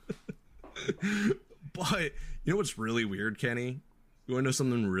 But you know what's really weird, Kenny? You want to know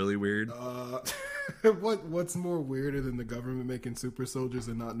something really weird? What's more weirder than the government making super soldiers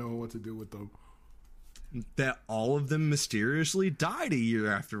and not knowing what to do with them? That all of them mysteriously died a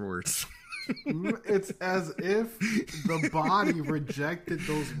year afterwards. It's as if the body rejected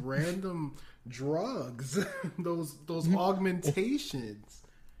those random drugs, those augmentations.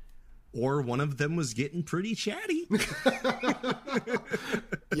 Or one of them was getting pretty chatty.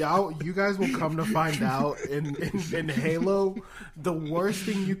 Yeah, you guys will come to find out in Halo, the worst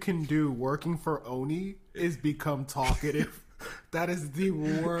thing you can do working for Oni is become talkative. That is the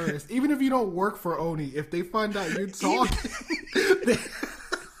worst. Even if you don't work for Oni, if they find out you're talking...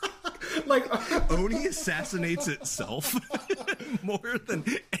 Oni assassinates itself more than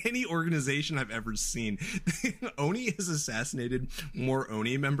any organization I've ever seen. Oni has assassinated more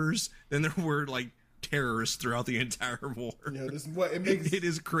Oni members than there were like terrorists throughout the entire war. Yeah, this is what it makes. It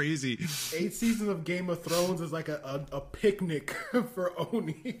is crazy. 8 seasons of Game of Thrones is like a picnic for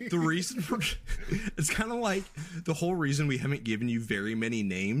Oni. The reason for it's kind of like the whole reason we haven't given you very many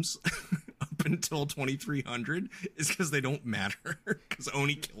names up until 2300 is because they don't matter, because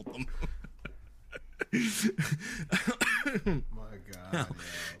Oni killed them. My God.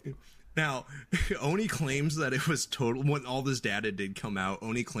 Now, Oni claims that it was total, when all this data did come out,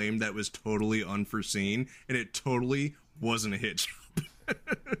 Oni claimed that it was totally unforeseen, and it totally wasn't a hit job.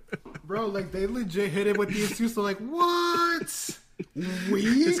 Bro, like, they legit hit it with the excuse of like, what?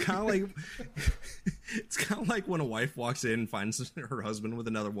 It's kind of like when a wife walks in and finds her husband with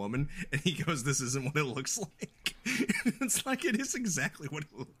another woman, and he goes, this isn't what it looks like. It's like, it is exactly what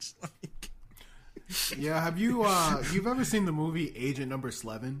it looks like. Yeah, have you, you've ever seen the movie Agent Number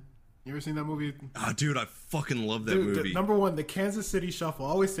 11? You ever seen that movie? Oh, dude, I fucking love that movie. Number 1, the Kansas City Shuffle. I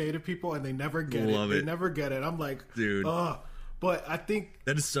always say it to people, and they never get it. They never get it. I'm like, dude. But I think...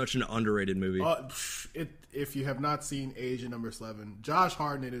 that is such an underrated movie. If you have not seen Agent Number 11, Josh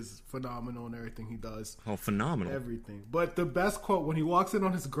Hartnett is phenomenal in everything he does. Oh, phenomenal. Everything. But the best quote, when he walks in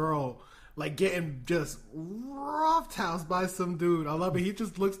on his girl, like getting just roughhoused by some dude. I love it. He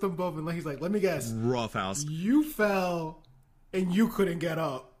just looks them both and he's like, let me guess. Roughhouse. You fell and you couldn't get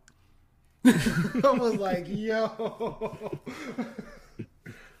up. I was like, yo.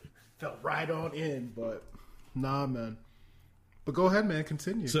 Fell right on in, but nah, man. But go ahead, man.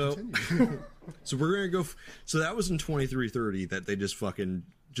 Continue. So we're gonna go. So that was in 2330 that they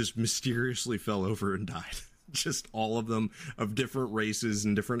just mysteriously fell over and died. Just all of them of different races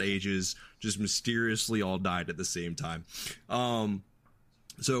and different ages, just mysteriously all died at the same time.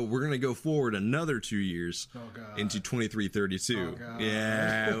 So we're gonna go forward another 2 years into 2332.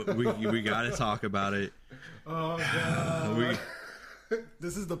 Yeah, we got to talk about it. Oh god.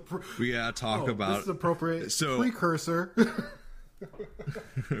 This is the we gotta talk about. This is appropriate. So precursor.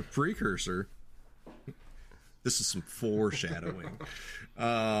 Precursor. This is some foreshadowing.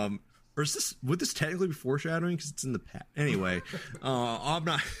 Or is this? Would this technically be foreshadowing because it's in the past? Anyway, I'm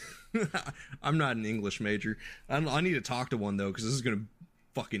not. I'm not an English major. I need to talk to one though because this is gonna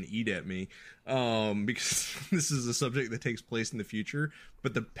fucking eat at me. Because this is a subject that takes place in the future,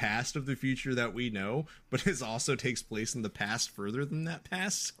 but the past of the future that we know, but it also takes place in the past further than that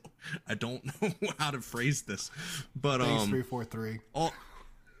past. So I don't know how to phrase this. But thanks 343.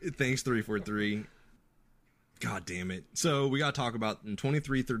 Thanks 343. God damn it. So we got to talk about in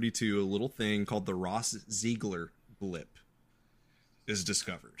 2332 a little thing called the Ross-Ziegler blip is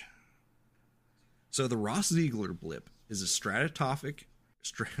discovered. So the Ross-Ziegler blip is a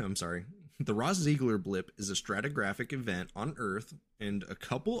the Ross-Ziegler blip is a stratigraphic event on Earth and a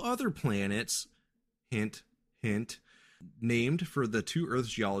couple other planets, hint, hint, named for the two Earth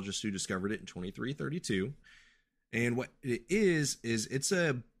geologists who discovered it in 2332. And what it is it's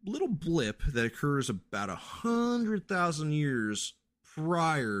a little blip that occurs about 100,000 years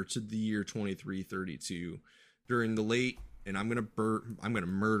prior to the year 2332 during the late, and I'm gonna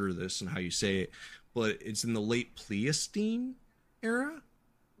murder this and how you say it, but it's in the late Pleistocene era.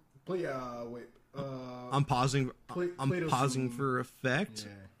 I'm pausing. I'm pausing for effect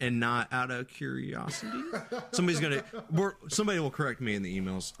and not out of curiosity. Somebody will correct me in the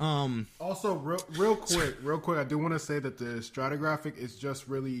emails. Also, real quick, I do want to say that the stratigraphic is just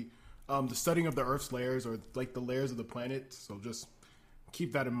really the studying of the Earth's layers, or like the layers of the planet. So just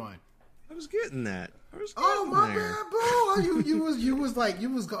keep that in mind. I was getting that. My bad, bro. You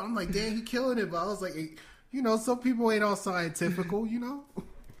was going. I'm like, damn, he killing it. But I was like, some people ain't all scientifical,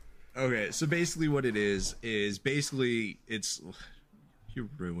 Okay, so basically what it is basically it's you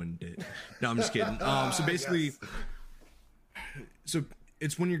ruined it. No, I'm just kidding. So basically, yes. So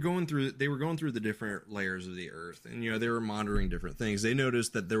it's when they were going through the different layers of the Earth, and they were monitoring different things. They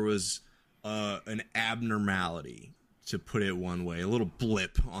noticed that there was an abnormality, to put it one way, a little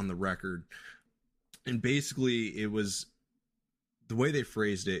blip on the record, and basically it was the way they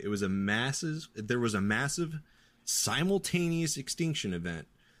phrased it. There was a massive simultaneous extinction event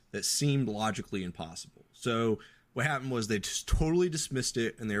that seemed logically impossible. So what happened was they just totally dismissed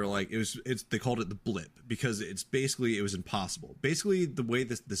it, and they were like, they called it the blip because it was impossible. Basically, the way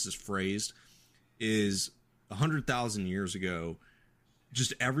this is phrased is 100,000 years ago,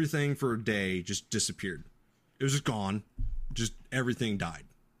 just everything for a day just disappeared. It was just gone. Just everything died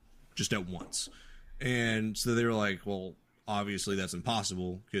just at once. And so they were like, well, obviously that's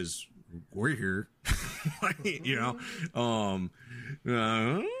impossible because we're here. But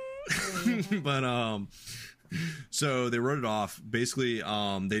so they wrote it off. Basically,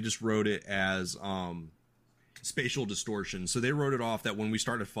 they just wrote it as spatial distortion. So they wrote it off that when we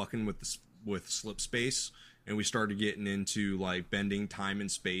started fucking with slip space and we started getting into like bending time and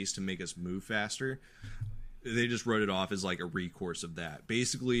space to make us move faster, they just wrote it off as like a recourse of that.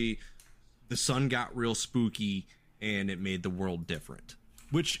 Basically, the sun got real spooky and it made the world different.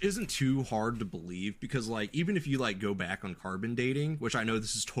 Which isn't too hard to believe because, like, even if you, like, go back on carbon dating, which I know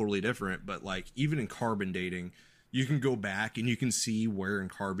this is totally different, but, like, even in carbon dating, you can go back and you can see where in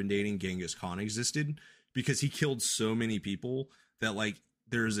carbon dating Genghis Khan existed because he killed so many people that, like,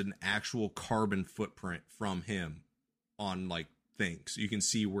 there's an actual carbon footprint from him on, like, things. You can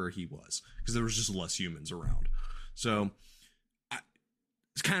see where he was because there was just less humans around. So,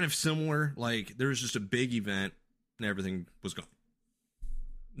 it's kind of similar. Like, there was just a big event and everything was gone.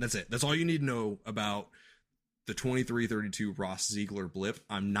 That's it. That's all you need to know about the 2332 Ross-Ziegler blip.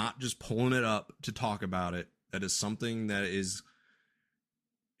 I'm not just pulling it up to talk about it. That is something that is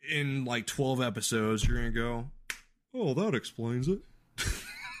in like 12 episodes. You're going to go, oh, that explains it.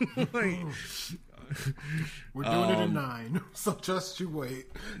 Like, we're doing it in 9, so just you wait.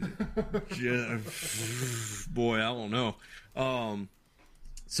 Yeah, boy, I don't know.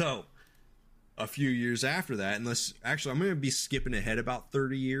 So a few years after that, I'm going to be skipping ahead about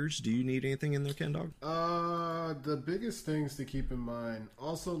 30 years. Do you need anything in there, Ken Dog? The biggest things to keep in mind.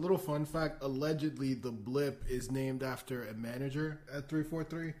 Also, little fun fact, allegedly the blip is named after a manager at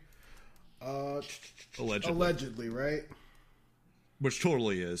 343. Allegedly, right? Which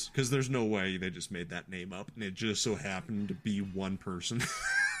totally is, because there's no way they just made that name up, and it just so happened to be one person.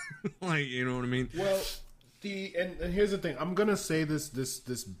 Like, you know what I mean? Well, and here's the thing. I'm gonna say this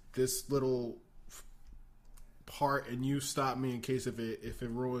little part, and you stop me in case if it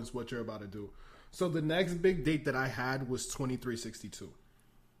ruins what you're about to do. So the next big date that I had was 2362.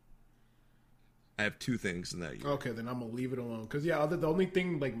 I have two things in that year. Okay, then I'm gonna leave it alone. Cause yeah, the only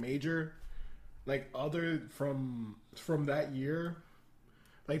thing like major, like other from that year,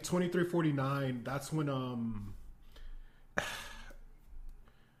 like 2349. That's when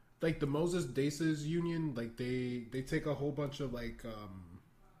like the Moses Daces Union, like they take a whole bunch of like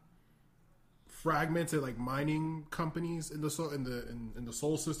fragmented like mining companies in the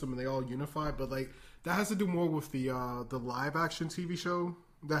solar system, and they all unify. But like that has to do more with the live action TV show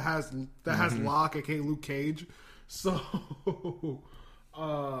that has Locke, aka Luke Cage. So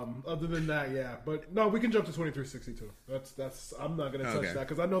other than that, yeah. But no, we can jump to 2362. That's I'm not gonna touch that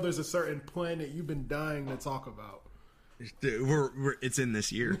because I know there's a certain planet you've been dying to talk about. It's in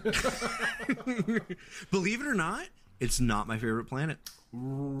this year. Believe it or not, it's not my favorite planet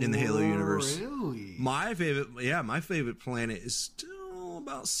in the Halo universe. Really? My favorite planet is still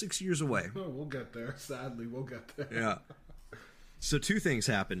about 6 years away. Oh, we'll get there. Sadly, we'll get there. Yeah. So two things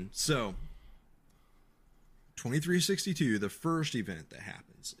happen. So 2362, the first event that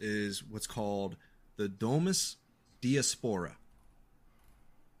happens is what's called the Domus Diaspora.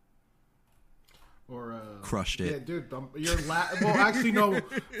 Or crushed it. Yeah, dude. You're Latin. Well, actually, no.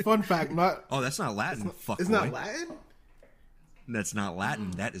 Fun fact. Not. Oh, that's not Latin. It's not Latin. That's not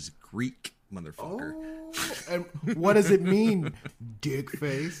Latin. That is Greek, motherfucker. Oh, and what does it mean, dick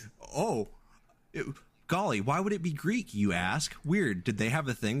face? Oh, golly, why would it be Greek? You ask. Weird. Did they have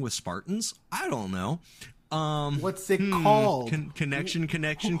a thing with Spartans? I don't know. What's it called? Connection.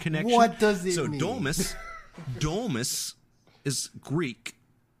 What does it mean? So Domus is Greek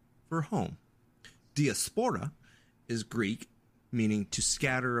for home. Diaspora is Greek, meaning to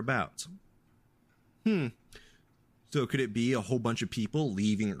scatter about. So could it be a whole bunch of people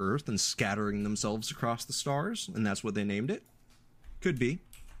leaving Earth and scattering themselves across the stars, and that's what they named it? Could be.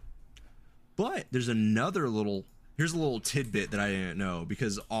 But there's here's a little tidbit that I didn't know,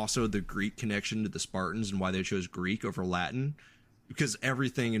 because also the Greek connection to the Spartans and why they chose Greek over Latin, because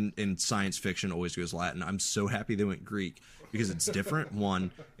everything in science fiction always goes Latin. I'm so happy they went Greek, because it's different,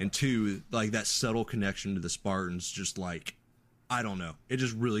 one, and two, like that subtle connection to the Spartans, just like, I don't know, it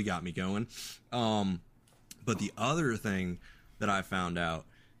just really got me going. But the other thing that I found out,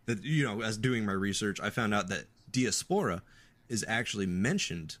 that, you know, as doing my research, I found out that Diaspora is actually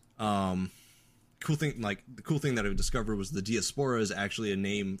mentioned. The cool thing that I discovered was the Diaspora is actually a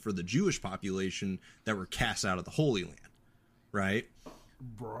name for the Jewish population that were cast out of the Holy Land, right?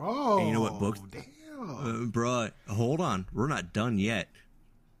 Bro, and you know what book? Damn. Bro, hold on. We're not done yet.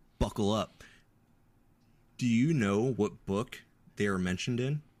 Buckle up. Do you know what book they are mentioned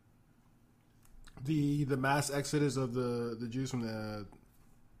in? The mass exodus of the Jews from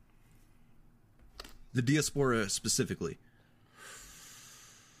the Diaspora specifically.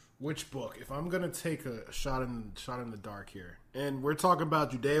 Which book? If I'm gonna take a shot in the dark here, and we're talking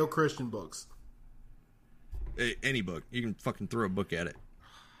about Judeo-Christian books. Any book. You can fucking throw a book at it.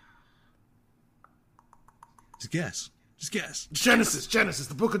 Just guess. Genesis,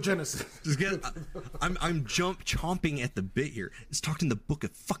 the book of Genesis. Just guess. I'm chomping at the bit here. It's talking the book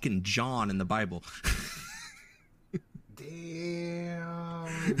of fucking John in the Bible. Damn,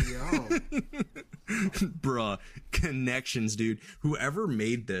 yo. Bruh, connections, dude. Whoever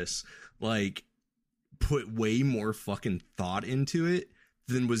made this, like, put way more fucking thought into it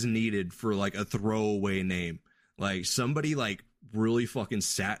than was needed for, like, a throwaway name. Like, somebody, like, really fucking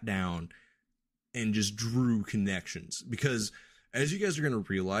sat down and just drew connections. Because, as you guys are going to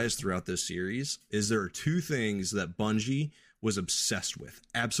realize throughout this series, is there are two things that Bungie was obsessed with.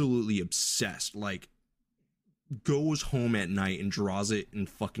 Absolutely obsessed. Like, goes home at night and draws it in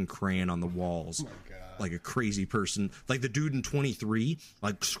fucking crayon on the walls. Oh my God. Like a crazy person. Like the dude in 23,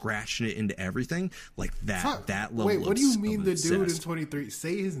 like scratching it into everything. Like that level. Wait, what do you mean the obsessed. dude in 23?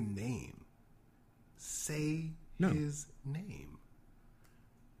 Say his name. His name.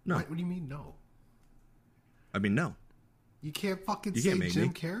 No. What do you mean no? I mean, no. You can't fucking You say can't make Jim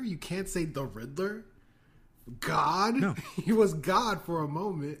me. Carrey. You can't say the Riddler. God. No. He was God for a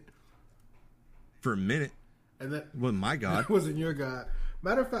moment. For a minute. And that Wasn't my God. wasn't your God.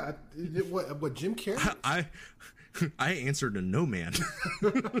 Matter of fact, what Jim Carrey? I answered to no man.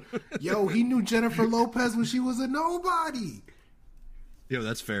 Yo, he knew Jennifer Lopez when she was a nobody. Yo,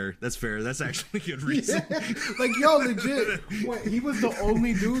 that's fair. That's actually a good reason. Yeah. Like, yo, legit. What, he was the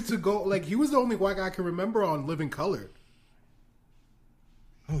only dude to go. Like, he was the only white guy I can remember on Living Color.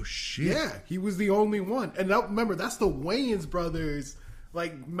 Oh shit! Yeah, he was the only one. And now, remember, that's the Wayans brothers,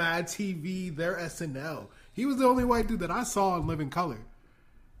 like Mad TV, their SNL. He was the only white dude that I saw in Living Color.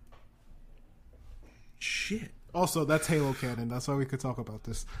 Shit. Also, that's Halo canon. That's why we could talk about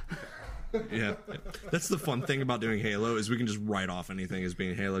this. Yeah, that's the fun thing about doing Halo is we can just write off anything as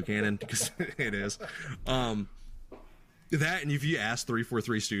being Halo canon because it is. That, and if you ask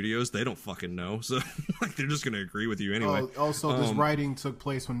 343 Studios, they don't fucking know, so like they're just gonna agree with you anyway. Also, this writing took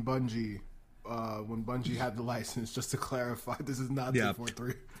place when Bungie had the license. Just to clarify, this is not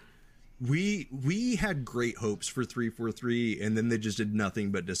 343. We had great hopes for 343, and then they just did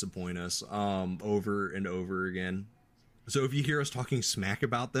nothing but disappoint us over and over again. So if you hear us talking smack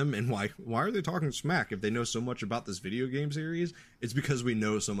about them, and why are they talking smack if they know so much about this video game series? It's because we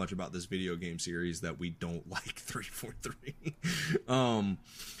know so much about this video game series that we don't like 343.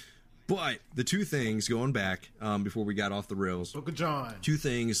 But the two things going back before we got off the rails. Book of John. The two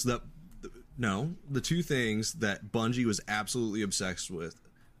things that Bungie was absolutely obsessed with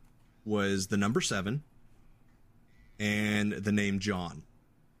was the number 7 and the name John.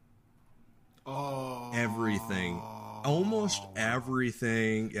 Oh, everything. Almost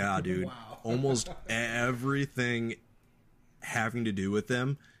everything, yeah, dude. Wow. Almost everything having to do with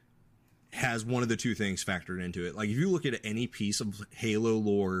them has one of the two things factored into it. Like, if you look at any piece of Halo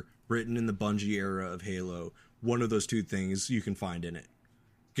lore written in the Bungie era of Halo, one of those two things you can find in it.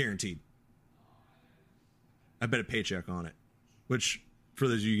 Guaranteed. I bet a paycheck on it. Which, for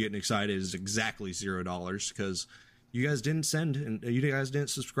those of you getting excited, is exactly $0 because you guys didn't send and you guys didn't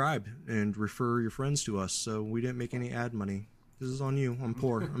subscribe and refer your friends to us, so we didn't make any ad money. This is on you. I'm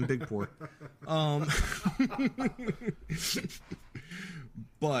poor. I'm big poor.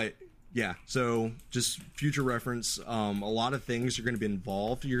 But yeah, so just future reference. A lot of things are going to be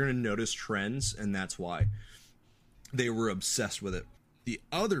involved. You're going to notice trends, and that's why they were obsessed with it. The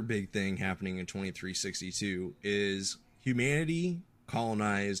other big thing happening in 2362 is humanity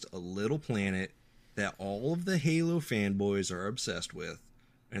colonized a little planet that all of the Halo fanboys are obsessed with,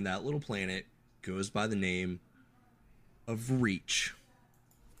 and that little planet goes by the name of Reach.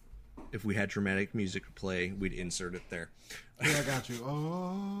 If we had dramatic music to play, we'd insert it there. Yeah, I got you. Oh,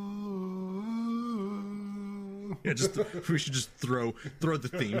 yeah, we should just throw the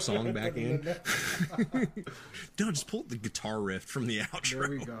theme song back in. No, just pull the guitar riff from the outro. There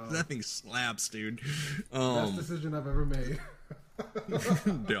we go. That thing slaps, dude. Best decision I've ever made.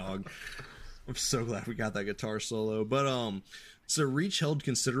 Dog. I'm so glad we got that guitar solo. But so Reach held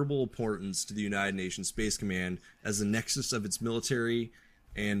considerable importance to the United Nations Space Command as the nexus of its military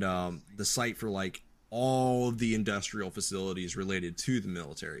and the site for like all of the industrial facilities related to the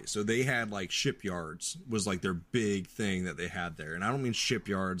military. So they had like shipyards was like their big thing that they had there. And I don't mean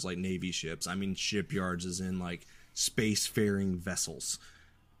shipyards like Navy ships. I mean shipyards as in like spacefaring vessels.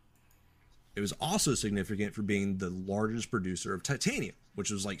 It was also significant for being the largest producer of titanium,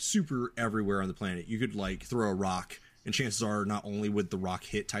 which was like super everywhere on the planet. You could like throw a rock, and chances are not only would the rock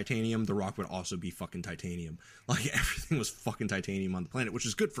hit titanium, the rock would also be fucking titanium. Like everything was fucking titanium on the planet, which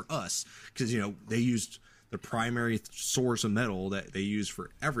is good for us because, you know, they used the primary source of metal that they used for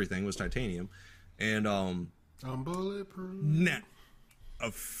everything was titanium. And I'm bulletproof. Now,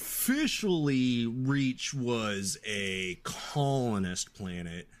 officially, Reach was a colonist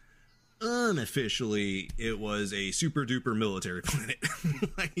planet. Unofficially, it was a super duper military planet.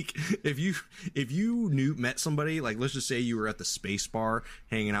 Like if you met somebody, like let's just say you were at the space bar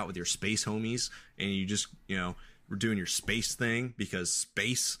hanging out with your space homies and you just, you know, were doing your space thing because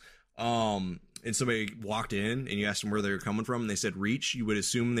space, and somebody walked in and you asked them where they were coming from and they said Reach, you would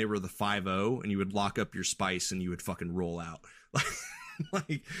assume they were the 5-0 and you would lock up your spice and you would fucking roll out.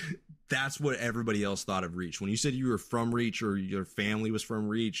 Like that's what everybody else thought of Reach. When you said you were from Reach or your family was from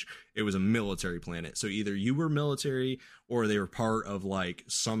Reach, it was a military planet. So either you were military or they were part of like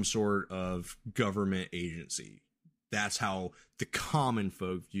some sort of government agency. That's how the common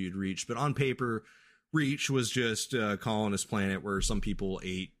folk viewed Reach. But on paper, Reach was just a colonist planet where some people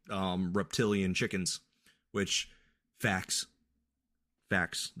ate reptilian chickens, which facts.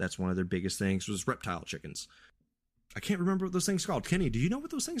 That's one of their biggest things was reptile chickens. I can't remember what those things are called. Kenny, do you know what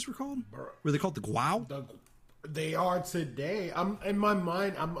those things were called? Were they called the Guau? They are today. I'm in my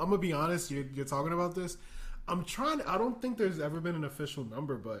mind. I'm gonna be honest. You're talking about this. I don't think there's ever been an official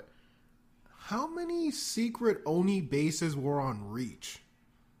number, but how many secret Oni bases were on Reach?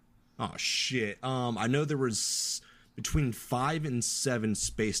 Oh shit. I know there was between 5 and 7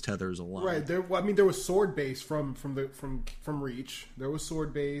 space tethers alone. Right. There was Sword Base from Reach. There was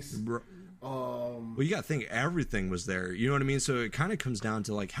Sword Base. Well, you gotta think everything was there. You know what I mean? So it kind of comes down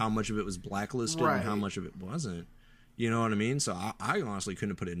to like how much of it was blacklisted and how much of it wasn't. You know what I mean? So I honestly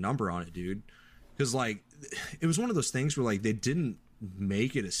couldn't put a number on it, dude. Because, like, it was one of those things where, like, they didn't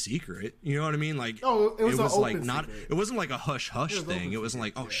make it a secret. You know what I mean? Like, it was like not. Secret. It wasn't like a hush thing. It wasn't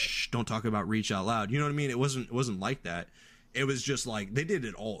like, oh, shh, don't talk about Reach out loud. You know what I mean? It wasn't like that. It was just like they did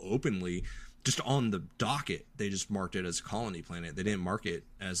it all openly, just on the docket. They just marked it as a colony planet. They didn't mark it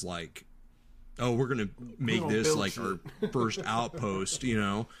as like, oh, we're gonna make this like our first outpost. You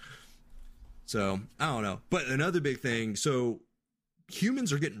know? So I don't know. But another big thing. So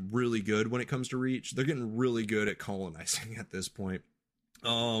humans are getting really good when it comes to Reach. They're getting really good at colonizing at this point.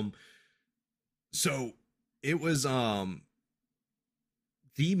 So it was the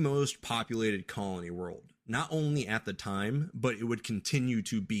most populated colony world, not only at the time, but it would continue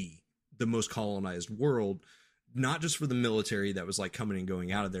to be the most colonized world, not just for the military that was like coming and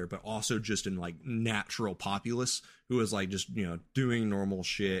going out of there, but also just in like natural populace who was like just, you know, doing normal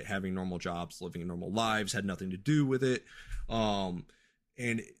shit, having normal jobs, living normal lives, had nothing to do with it. And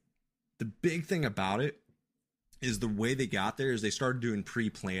the big thing about it is the way they got there is they started doing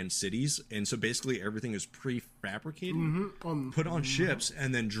pre-planned cities. And so basically everything is prefabricated, put on ships,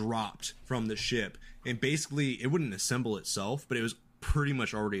 and then dropped from the ship. And basically it wouldn't assemble itself, but it was pretty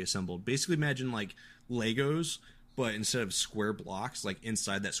much already assembled. Basically imagine like Legos, but instead of square blocks, like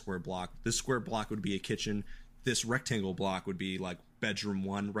inside that square block, this square block would be a kitchen. This rectangle block would be like bedroom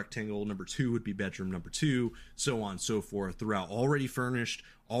 1, rectangle number 2 would be bedroom number 2, so on and so forth, throughout, already furnished,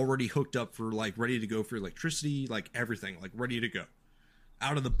 already hooked up for like ready to go for electricity, like everything, like ready to go,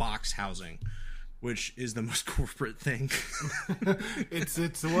 out of the box housing, which is the most corporate thing.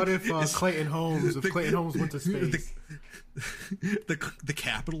 it's what if Clayton Holmes went to space? The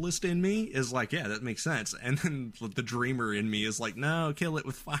capitalist in me is like, yeah, that makes sense, and then the dreamer in me is like, no, kill it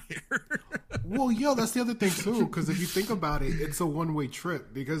with fire. Well, yo, that's the other thing too, because if you think about it, it's a one-way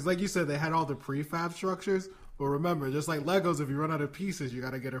trip, because like you said, they had all the prefab structures, but remember, just like Legos, if you run out of pieces, you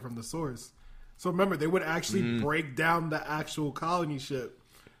got to get it from the source. So remember, they would actually break down the actual colony ship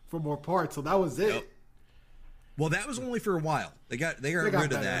for more parts, so that was it. Yep. Well, that was only for a while. They got rid of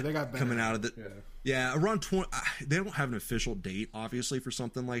that. They got better. Coming out of the around 20. They don't have an official date, obviously, for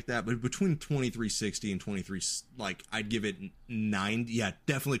something like that. But between 2360 and 23, like I'd give it 90. Yeah,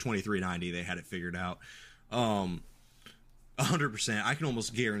 definitely 2390. They had it figured out. 100%. I can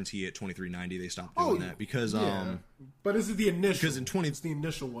almost guarantee it. 2390. They stopped doing that because But this is the initial. Because it's the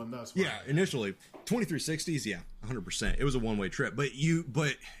initial one. That's why. Yeah, initially 2360s. Yeah, 100%. It was a one-way trip, but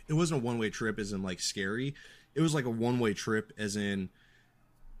it wasn't a one-way trip as in like scary. It was like a one-way trip as in,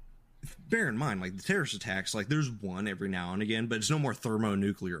 bear in mind, like the terrorist attacks, like there's one every now and again, but it's no more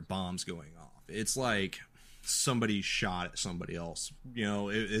thermonuclear bombs going off. It's like somebody shot at somebody else. You know,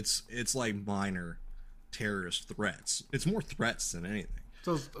 it's like minor terrorist threats. It's more threats than anything.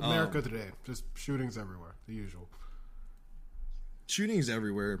 So it's America today, just shootings everywhere, the usual. Shootings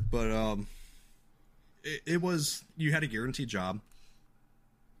everywhere, but it was, you had a guaranteed job.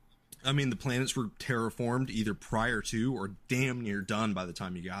 I mean, the planets were terraformed either prior to or damn near done by the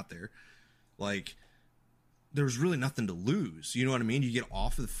time you got there. Like, there was really nothing to lose. You know what I mean? You get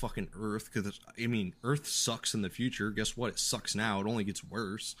off of the fucking Earth, because, I mean, Earth sucks in the future. Guess what? It sucks now. It only gets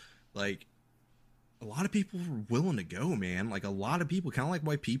worse. Like, a lot of people were willing to go, man. Like, a lot of people, kind of like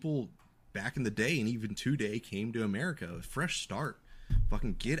why people back in the day and even today came to America. A fresh start.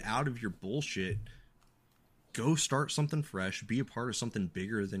 Fucking get out of your bullshit. Go start something fresh, be a part of something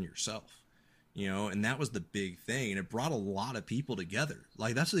bigger than yourself, you know? And that was the big thing. And it brought a lot of people together.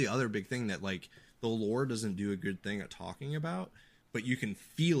 Like, that's the other big thing that, like, the lore doesn't do a good thing at talking about, but you can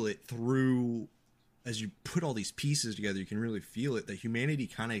feel it through, as you put all these pieces together, you can really feel it, that humanity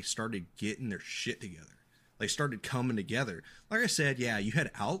kind of started getting their shit together. Like, started coming together. Like I said, yeah, you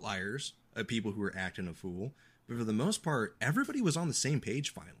had outliers of people who were acting a fool, but for the most part, everybody was on the same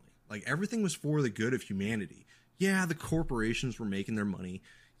page finally. Like, everything was for the good of humanity. Yeah, the corporations were making their money.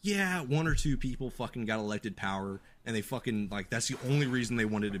 Yeah, one or two people fucking got elected power, and they fucking, like, that's the only reason they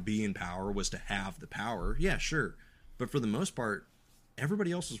wanted to be in power, was to have the power. Yeah, sure. But for the most part,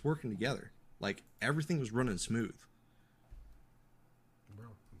 everybody else was working together. Like, everything was running smooth. Bro,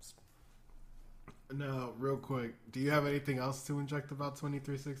 now, real quick, do you have anything else to inject about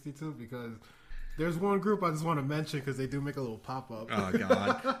 2362? Because there's one group I just want to mention, because they do make a little pop-up. Oh,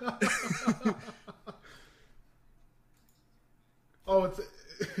 God. Oh, it's...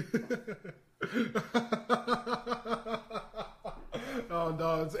 Oh,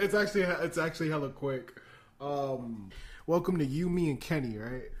 no, it's actually hella quick. Welcome to You, Me, and Kenny,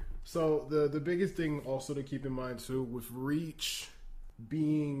 right? So the biggest thing also to keep in mind too, with Reach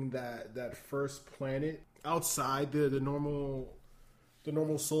being that first planet outside the normal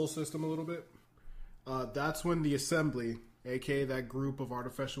solar system a little bit, That's when the assembly, aka that group of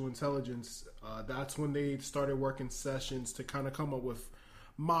artificial intelligence, that's when they started working sessions to kind of come up with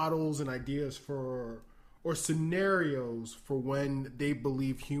models and ideas for, or scenarios for when they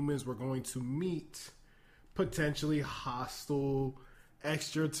believe humans were going to meet potentially hostile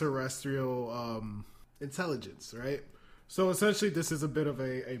extraterrestrial intelligence, right? So essentially this is a bit of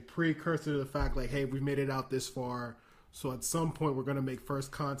a precursor to the fact like, hey, we've made it out this far, so at some point we're going to make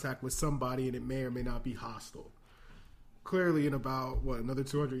first contact with somebody and it may or may not be hostile. Clearly in about, another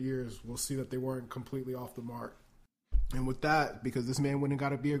 200 years, we'll see that they weren't completely off the mark. And with that, because this man went and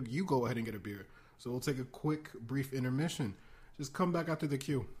got a beer, you go ahead and get a beer. So we'll take a quick, brief intermission. Just come back after the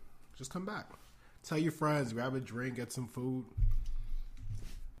cue. Just come back. Tell your friends, grab a drink, get some food.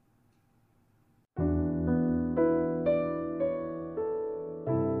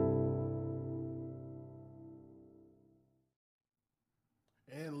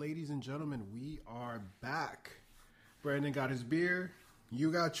 And ladies and gentlemen, we are back. Brandon got his beer.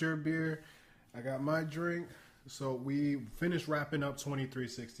 You got your beer. I got my drink. So we finished wrapping up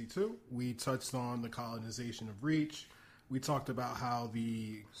 2362. We touched on the colonization of Reach. We talked about how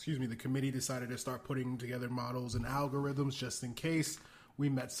the committee decided to start putting together models and algorithms just in case we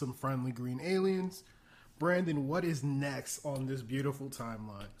met some friendly green aliens. Brandon, what is next on this beautiful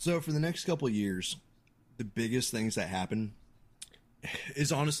timeline? So for the next couple of years, the biggest things that happen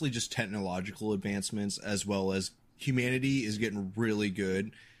is honestly just technological advancements, as well as humanity is getting really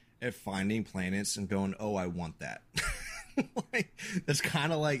good at finding planets and going, oh, I want that. That's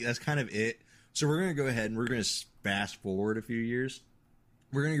kind of it. So we're going to go ahead and we're going to fast forward a few years.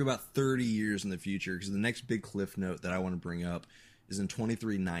 We're going to go about 30 years in the future, because the next big cliff note that I want to bring up is in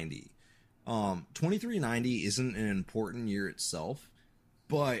 2390. 2390 isn't an important year itself,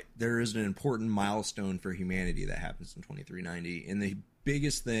 but there is an important milestone for humanity that happens in 2390. And the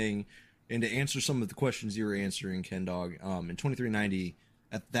biggest thing, and to answer some of the questions you were answering, Ken Dog, in 2390,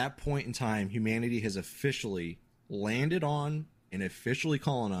 at that point in time, humanity has officially landed on and officially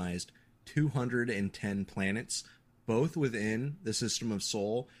colonized 210 planets, both within the system of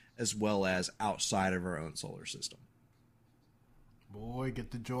Sol as well as outside of our own solar system. Boy,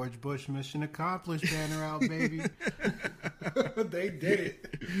 get the George Bush mission accomplished banner out, baby. They did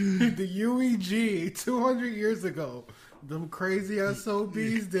it. The UEG 200 years ago. Them crazy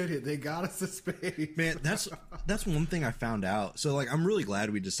SOBs did it. They got us to space. Man, that's one thing I found out. So, like, I'm really glad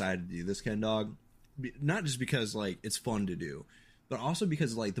we decided to do this, Ken Dog. Not just because, like, it's fun to do, but also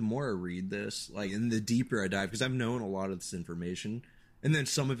because, like, the more I read this, like, and the deeper I dive, because I've known a lot of this information, and then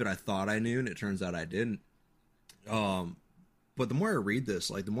some of it I thought I knew, and it turns out I didn't. But the more I read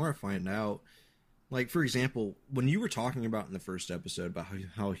this, like, the more I find out, like, for example, when you were talking about in the first episode about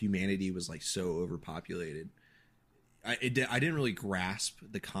how humanity was, like, so overpopulated, I didn't really grasp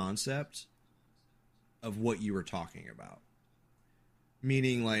the concept of what you were talking about.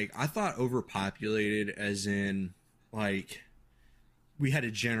 Meaning, like, I thought overpopulated as in, like, we had to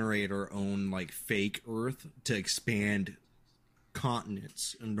generate our own, like, fake Earth to expand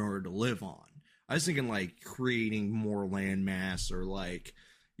continents in order to live on. I was thinking, like, creating more land mass, or, like,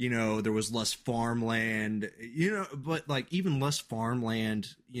 you know, there was less farmland, you know, but, like, even less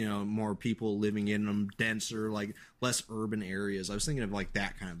farmland, you know, more people living in them, denser, like, less urban areas. I was thinking of, like,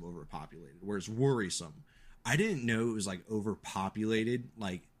 that kind of overpopulated, where it's worrisome. I didn't know it was, like, overpopulated.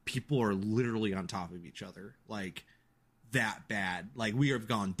 Like, people are literally on top of each other, like, that bad. Like, we have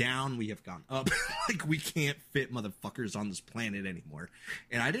gone down, we have gone up. Like, we can't fit motherfuckers on this planet anymore.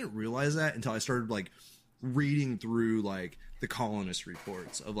 And I didn't realize that until I started, like, reading through, like, the colonist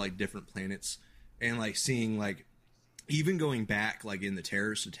reports of, like, different planets, and, like, seeing, like, even going back, like, in the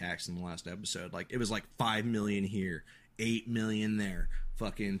terrorist attacks in the last episode, like, it was like 5 million here, 8 million there,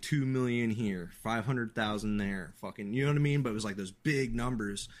 fucking 2 million here, 500,000 there, fucking, you know what I mean? But it was like those big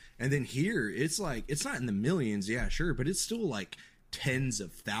numbers. And then here, it's like, it's not in the millions, yeah, sure, but it's still like tens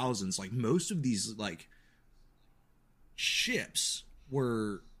of thousands. Like, most of these, like, ships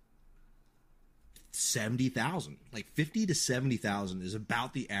were 70,000. Like, 50 to 70,000 is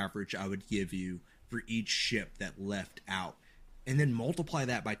about the average I would give you for each ship that left out. And then multiply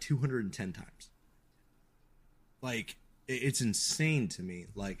that by 210 times. Like, it's insane to me,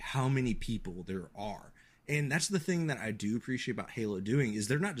 like, how many people there are. And that's the thing that I do appreciate about Halo doing, is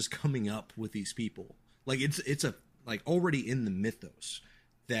they're not just coming up with these people. Like, it's a, like, already in the mythos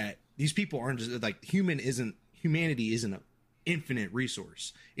that these people aren't just, like, humanity isn't an infinite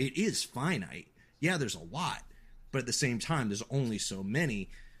resource. It is finite. Yeah, there's a lot, but at the same time, there's only so many.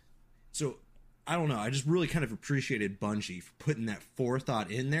 So, I don't know, I just really kind of appreciated Bungie for putting that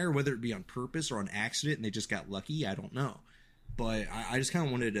forethought in there, whether it be on purpose or on accident, and they just got lucky, I don't know. But I just kind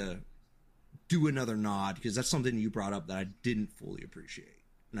of wanted to do another nod because that's something you brought up that I didn't fully appreciate,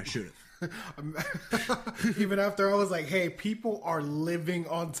 and I should have. Even after I was like, hey, people are living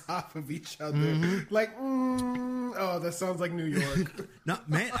on top of each other. Mm-hmm. Like, oh, that sounds like New York. No,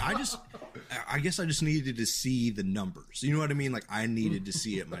 man, I guess I just needed to see the numbers. You know what I mean? Like, I needed to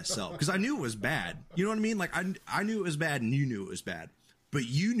see it myself because I knew it was bad. You know what I mean? Like, I knew it was bad and you knew it was bad, but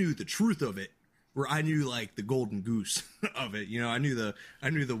you knew the truth of it, where I knew like the golden goose of it. You know, I knew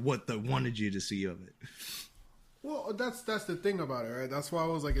the what the wanted you to see of it. Well, that's the thing about it, right? That's why I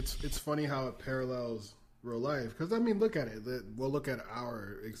was like, it's funny how it parallels real life. Because, I mean, look at it. We'll look at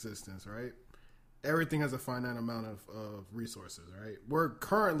our existence, right? Everything has a finite amount of resources, right? We're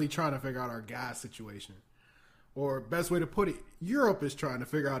currently trying to figure out our gas situation. Or, best way to put it, Europe is trying to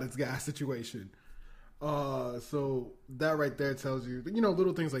figure out its gas situation. So that right there tells you,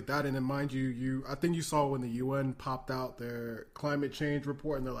 little things like that. And then, mind you, I think you saw when the UN popped out their climate change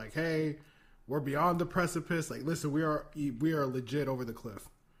report, and they're like, hey, we're beyond the precipice. Like, listen, we are legit over the cliff.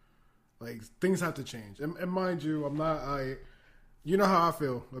 Like, things have to change. And mind you, you know how I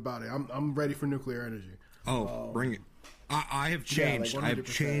feel about it. I'm ready for nuclear energy. Oh, bring it. I have changed. Yeah, like I've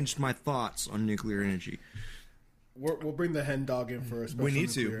changed my thoughts on nuclear energy. We'll bring the hen dog in for a special We need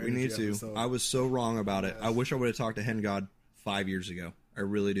to. episode. I was so wrong about it. I wish I would have talked to Hen God 5 years ago. I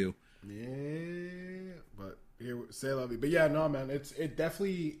really do. Yeah, but here, say love you. But yeah, no, man, it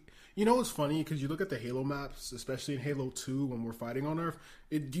definitely. You know what's funny? Because you look at the Halo maps, especially in Halo 2 when we're fighting on Earth,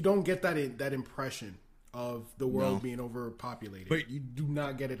 you don't get that impression of the world being overpopulated. But you do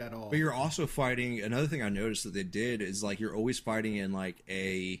not get it at all. But you're also fighting. Another thing I noticed that they did is like you're always fighting in like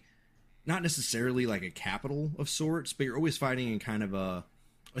not necessarily like a capital of sorts, but you're always fighting in kind of a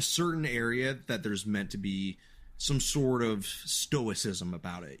certain area that there's meant to be some sort of stoicism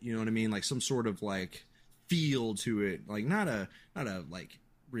about it. You know what I mean? Like some sort of like feel to it, like not a like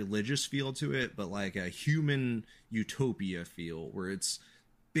religious feel to it, but like a human utopia feel where it's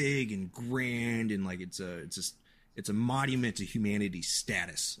big and grand and like it's a monument to humanity's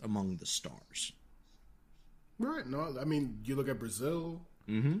status among the stars. Right. No, I mean, you look at Brazil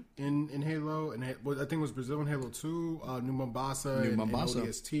in Halo, and I think it was Brazil in Halo 2, New Mombasa, and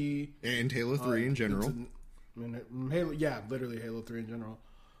ODST. And Halo 3 in general. Halo, yeah, literally Halo 3 in general.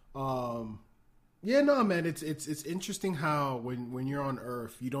 Yeah, no, man, it's interesting how when you're on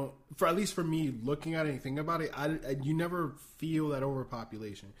Earth, you don't, at least for me, looking at anything about it, you never feel that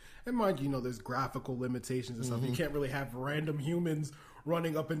overpopulation. And mind you, there's graphical limitations and stuff. You can't really have random humans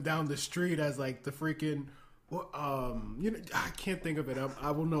running up and down the street as like the freaking, I can't think of it.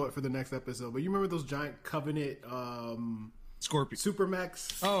 I will know it for the next episode. But you remember those giant Covenant Scorpion super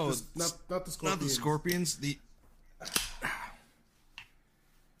mechs? Oh, not the Scorpions. Not the Scorpions. The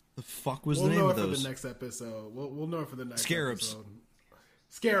fuck was the name of those? We'll know it for the next episode. We'll know it for the next Scarabs. episode.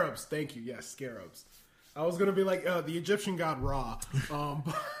 Scarabs. Thank you. Yes, Scarabs. I was gonna be like the Egyptian god Ra.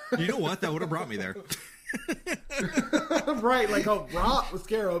 You know what? That would have brought me there. Right, like Ra with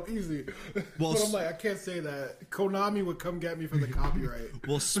Scarab, easy. Well, but I'm like, I can't say that. Konami would come get me for the copyright.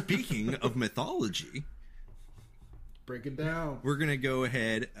 Well, speaking of mythology, break it down. We're gonna go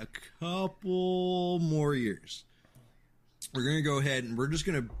ahead a couple more years. We're going to go ahead and we're just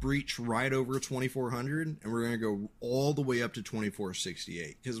going to breach right over 2400 and we're going to go all the way up to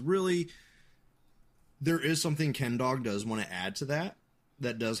 2468. Because really, there is something Ken Dog does want to add to that.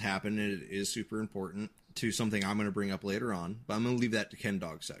 That does happen and it is super important to something I'm going to bring up later on. But I'm going to leave that to Ken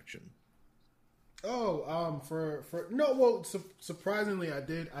Dog section. Oh, surprisingly,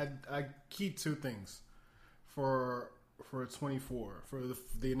 I keyed two things for 24, for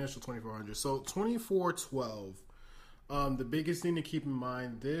the initial 2400. So 2412. The biggest thing to keep in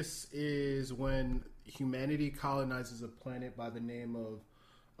mind, this is when humanity colonizes a planet by the name of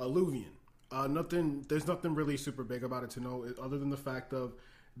Alluvian. There's nothing really super big about it to know, other than the fact of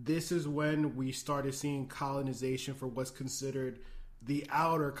this is when we started seeing colonization for what's considered the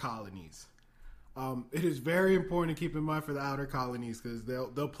outer colonies. It is very important to keep in mind for the outer colonies because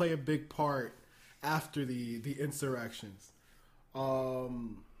they'll play a big part after the insurrections.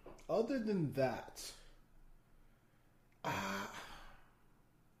 Other than that.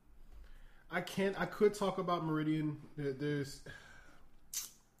 I could talk about Meridian.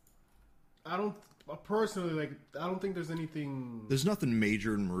 I don't think there's anything. There's nothing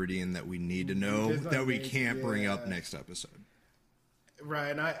major in Meridian that we need to know that we can't bring up next episode. Right,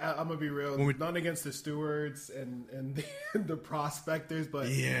 and I'm gonna be real. Not against the stewards and the prospectors, but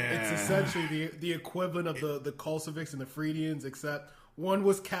it's essentially the equivalent of the Kolseviks and the Freudians, except one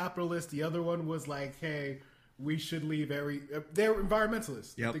was capitalist, the other one was like, hey, we should leave they're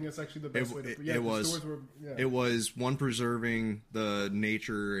environmentalists. Yep. I think that's actually the best way to put it. It was. It was one preserving the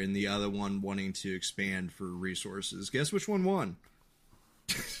nature and the other one wanting to expand for resources. Guess which one won?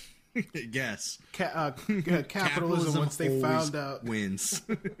 Guess. Capitalism once they found out wins.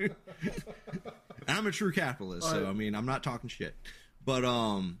 I'm a true capitalist, so I mean I'm not talking shit. But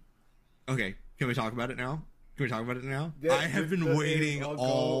okay, can we talk about it now? Yeah, I have been waiting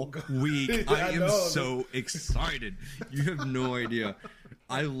all week. I am so excited. You have no idea.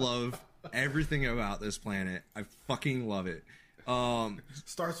 I love everything about this planet. I fucking love it.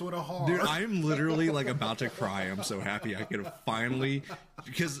 Starts with a heart. Dude, I am literally like about to cry. I'm so happy I could have finally,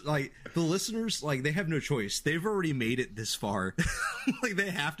 because like the listeners, like they have no choice. They've already made it this far. Like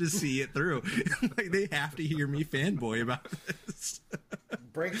they have to see it through. Like they have to hear me fanboy about this.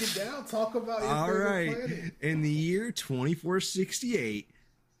 Break it down. Talk about your favorite planet. In the year 2468,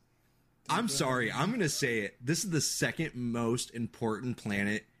 I'm sorry, I'm gonna say it. This is the second most important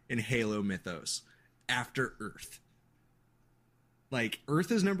planet in Halo mythos after Earth. Like,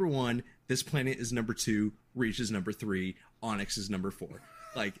 Earth is number 1, this planet is number 2, Reach is number 3, Onyx is number 4.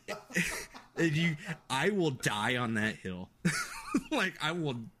 Like, I will die on that hill. Like, I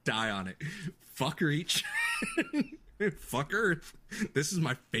will die on it. Fuck Reach. Fuck Earth. This is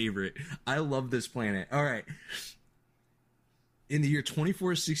my favorite. I love this planet. All right. In the year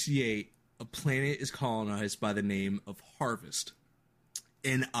 2468, a planet is colonized by the name of Harvest.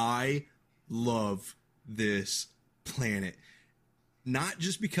 And I love this planet. Not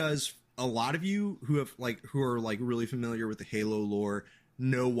just because a lot of you who are really familiar with the Halo lore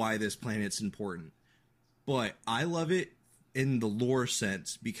know why this planet's important. But I love it in the lore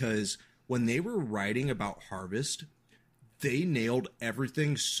sense because when they were writing about Harvest, they nailed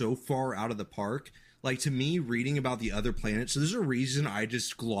everything so far out of the park. Like, to me, reading about the other planets, so there's a reason I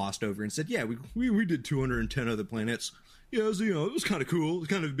just glossed over and said, yeah, we did 210 other planets. Yeah, it was kind of cool. It was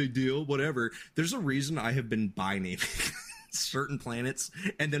kind of a big deal, whatever. There's a reason I have been by naming certain planets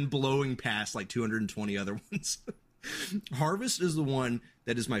and then blowing past like 220 other ones. Harvest is the one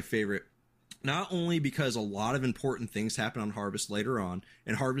that is my favorite. Not only because a lot of important things happen on Harvest later on,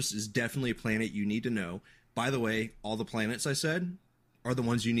 and Harvest is definitely a planet you need to know. By the way, all the planets I said are the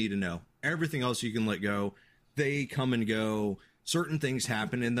ones you need to know. Everything else you can let go. They come and go. Certain things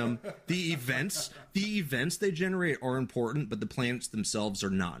happen in them. The events they generate are important, but the planets themselves are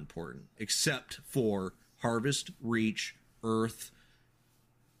not important, except for Harvest, Reach, Earth,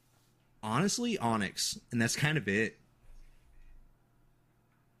 honestly, Onyx, and that's kind of it.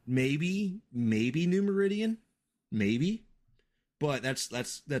 Maybe New Meridian, maybe, but that's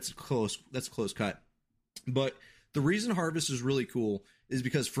close cut. But the reason Harvest is really cool is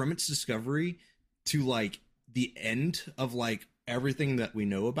because from its discovery to like the end of like everything that we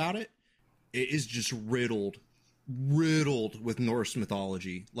know about it, it is just riddled with Norse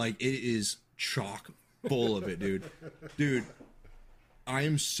mythology. Like, it is chock full of it, dude. I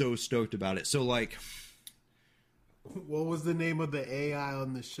am so stoked about it. So, like, what was the name of the AI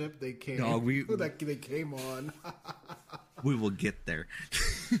on the ship they came? They came on. We will get there.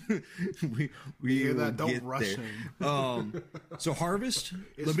 we hear will that? Don't get rush there. him. So Harvest.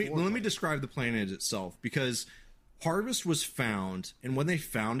 Let me describe the planet itself, because Harvest was found, and when they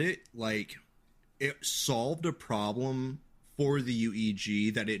found it, like, it solved a problem for the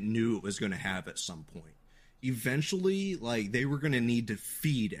UEG that it knew it was going to have at some point. Eventually, like, they were going to need to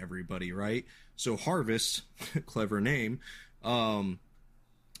feed everybody, right? So Harvest, clever name,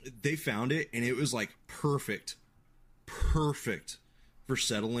 they found it, and it was like perfect for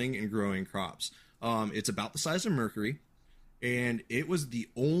settling and growing crops. It's about the size of Mercury, and it was the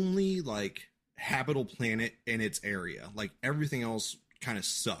only like habitable planet in its area. Like, everything else kind of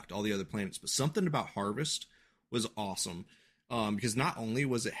sucked, all the other planets, but something about Harvest was awesome, because not only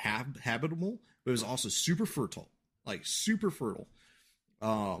was it habitable, but it was also super fertile,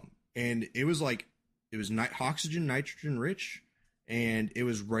 and it was oxygen, nitrogen rich, and it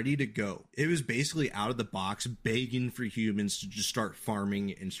was ready to go. It was basically out of the box, begging for humans to just start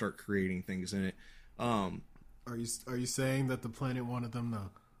farming and start creating things in it. Are you saying that the planet wanted them to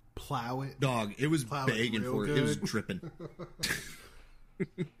plow it? Dog, it was begging for it. It was dripping.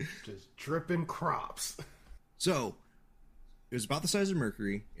 Just dripping crops. So, it was about the size of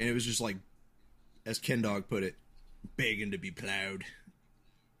Mercury, and it was just like, as Ken Dog put it, begging to be plowed.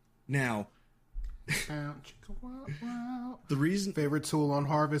 Now, the reason... Favorite tool on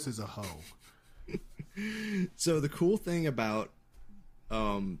Harvest is a hoe. So the cool thing about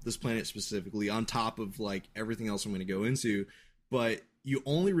this planet specifically, on top of like everything else I'm going to go into, but you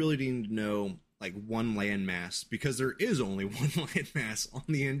only really need to know like one landmass, because there is only one landmass on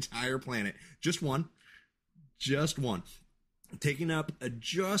the entire planet. Just one. Just one. Taking up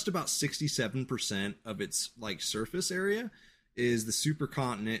just about 67% of its like surface area is the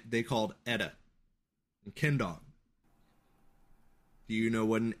supercontinent they called Edda. And Kendog. Do you know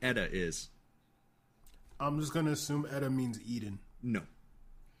what an Edda is? I'm just gonna assume Edda means Eden. No.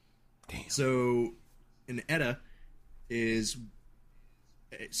 Damn. So an Edda is,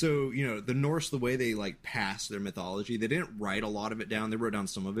 so you know, the Norse, the way they like pass their mythology, they didn't write a lot of it down. They wrote down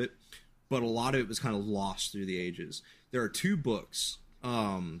some of it, but a lot of it was kind of lost through the ages. There are two books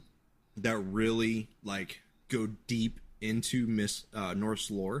that really like go deep into Norse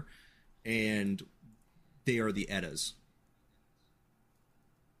lore, and they are the Eddas.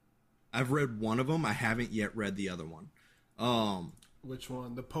 I've read one of them. I haven't yet read the other one. Which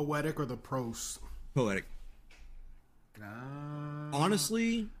one? The poetic or the prose? Poetic.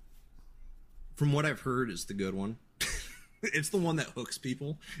 Honestly, from what I've heard, it's the good one. It's the one that hooks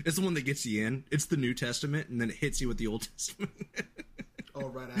people. It's the one that gets you in. It's the New Testament, and then it hits you with the Old Testament. Oh,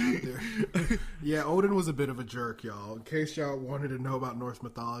 right after. Yeah, Odin was a bit of a jerk, y'all. In case y'all wanted to know about Norse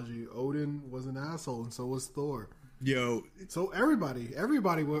mythology, Odin was an asshole, and so was Thor. Yo, so everybody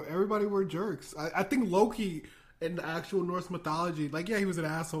were jerks. I think Loki in the actual Norse mythology, like, yeah, he was an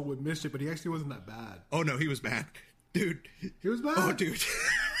asshole with mischief, but he actually wasn't that bad. Oh no, he was bad, dude. He was bad. Oh, dude.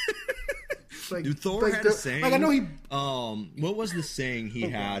 Like, dude, Thor had a saying. Like, I know he. What was the saying he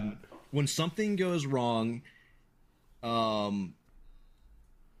had? God. When something goes wrong, God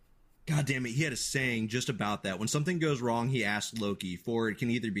damn it, he had a saying just about that. When something goes wrong, he asked Loki, for it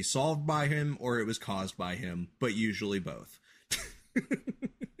can either be solved by him or it was caused by him, but usually both.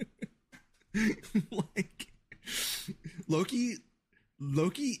 Like, Loki,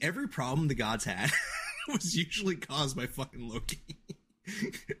 every problem the gods had was usually caused by fucking Loki.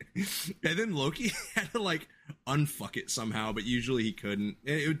 And then Loki had to like unfuck it somehow, but usually he couldn't.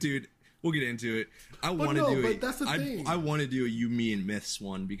 Dude, we'll get into it. I want to do it. That's the thing. I want to do a You, Me, and Myths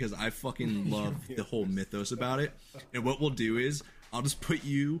one because I fucking love the whole mythos about it. And what we'll do is I'll just put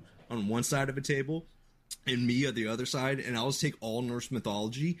you on one side of a table and me on the other side, and I'll just take all Norse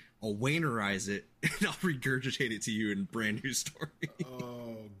mythology, I'll Waynerize it, and I'll regurgitate it to you in a brand new story.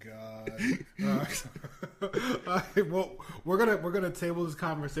 Oh God! Well, we're gonna table this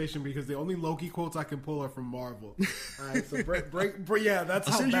conversation because the only Loki quotes I can pull are from Marvel. All right, so break. Yeah, that's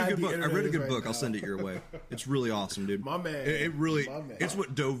I'll how send you a bad good the book. I internet read a is good right book. now. I'll send it your way. It's really awesome, dude. My man. It really. My man. It's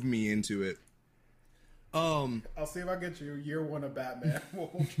what dove me into it. I'll see if I get you year one of Batman.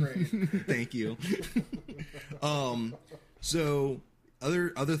 We'll trade. Thank you. So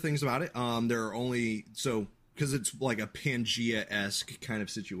other things about it. There are only because it's like a Pangea-esque kind of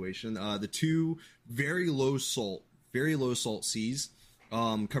situation. The two very low salt seas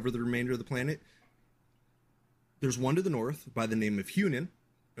cover the remainder of the planet. There's one to the north by the name of Hunan,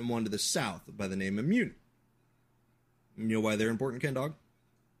 and one to the south by the name of Mun. You know why they're important, Ken Dog?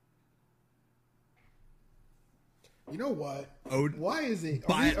 You know what? Why is it?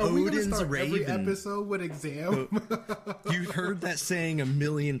 Are we going to Odin's start every raven. episode with exam? You've heard that saying a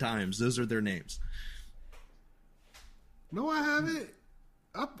million times. Those are their names. No, I haven't.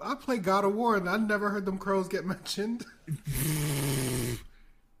 I play God of War, and I never heard them crows get mentioned.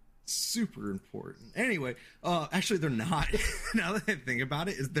 Super important. Anyway, actually, they're not. Now that I think about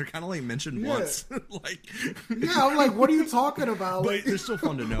it, they're kind of like mentioned once. Like, yeah, I'm like, what are you talking about? But they're still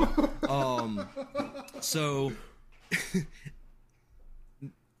fun to know. So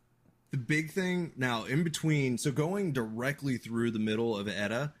the big thing now in between, so going directly through the middle of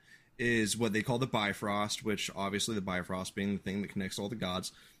Edda is what they call the Bifrost, which obviously the Bifrost being the thing that connects all the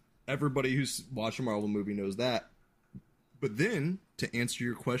gods. Everybody who's watched a Marvel movie knows that. But then, to answer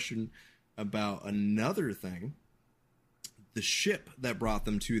your question about another thing, the ship that brought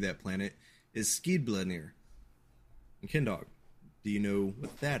them to that planet is Skidbladnir. And Kendog, do you know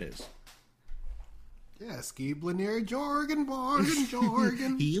what that is? Yeah, Skidbladnir, Jorgen.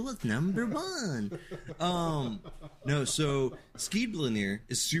 He was number one. No, so Skidbladnir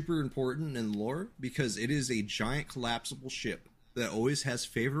is super important in lore because it is a giant collapsible ship that always has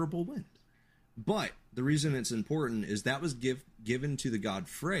favorable wind. But the reason it's important is that was given to the god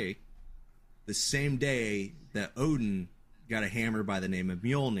Frey the same day that Odin got a hammer by the name of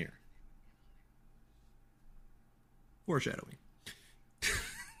Mjolnir. Foreshadowing.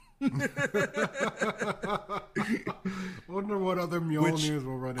 Wonder what other Mjolnirs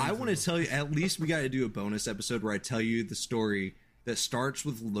we'll run into. I want to tell you, at least we got to do a bonus episode where I tell you the story that starts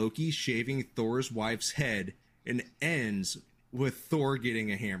with Loki shaving Thor's wife's head and ends with Thor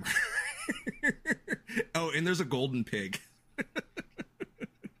getting a hammer. Oh, and there's a golden pig.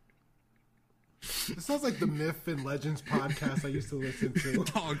 This sounds like the Myth and Legends podcast I used to listen to.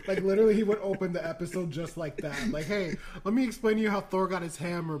 Dog. Like, literally, he would open the episode just like that. Like, hey, let me explain to you how Thor got his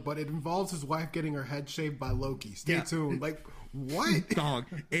hammer, but it involves his wife getting her head shaved by Loki. Stay tuned. Like, what? Dog,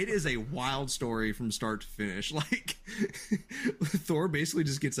 it is a wild story from start to finish. Like, Thor basically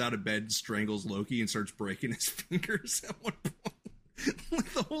just gets out of bed and strangles Loki and starts breaking his fingers at one point.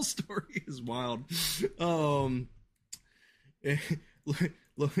 Like, the whole story is wild.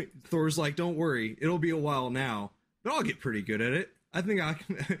 Thor's like, don't worry, it'll be a while now, but I'll get pretty good at it. I think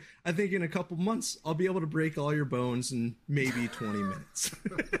in a couple months I'll be able to break all your bones in maybe 20 minutes.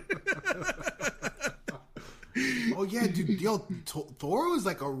 Oh yeah, dude, Thor was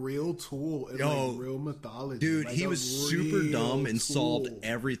like a real tool in like real mythology. Dude, like, he was super dumb and tool. solved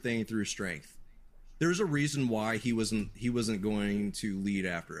everything through strength. There's a reason why he wasn't going to lead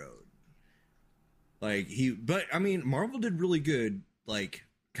after Ode. But I mean, Marvel did really good, like,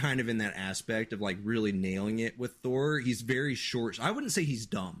 kind of in that aspect of like really nailing it with Thor. He's very short. I wouldn't say he's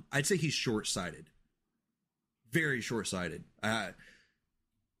dumb. I'd say he's short-sighted. Very short-sighted.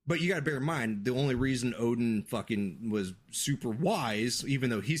 But you got to bear in mind, the only reason Odin fucking was super wise, even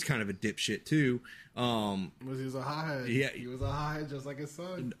though he's kind of a dipshit too, was he was a hothead. Yeah, he was a hothead just like his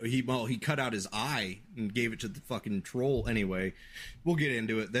son. He cut out his eye and gave it to the fucking troll. Anyway, we'll get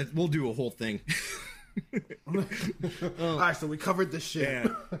into it. We'll do a whole thing. All right, so we covered this shit.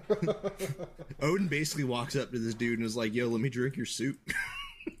 Yeah. Odin basically walks up to this dude and is like, "Yo, let me drink your soup."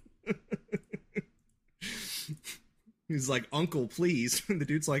 He's like, "Uncle, please." And the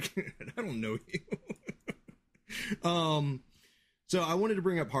dude's like, "I don't know you." So I wanted to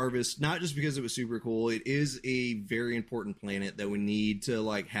bring up Harvest, not just because it was super cool. It is a very important planet that we need to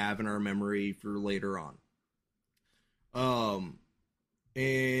like have in our memory for later on.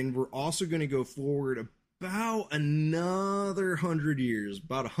 And we're also going to go forward about another 100 years,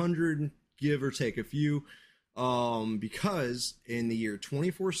 about 100, give or take a few, because in the year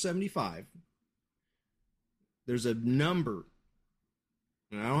 2475, there's a number,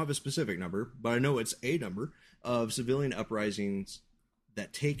 and I don't have a specific number, but I know it's a number of civilian uprisings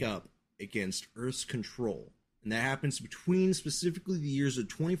that take up against Earth's control. And that happens between specifically the years of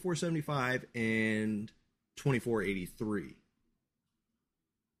 2475 and 2483.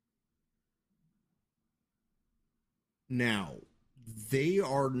 Now, they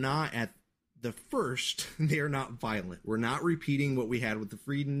are not at the first, they are not violent. We're not repeating what we had with the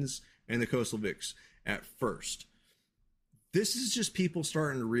Freedens and the Coastal Vics at first. This is just people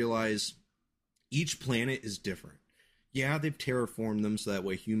starting to realize each planet is different. Yeah, they've terraformed them so that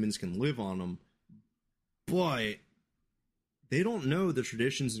way humans can live on them, but they don't know the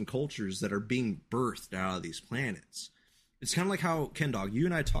traditions and cultures that are being birthed out of these planets. It's kind of like how, Ken Dog, you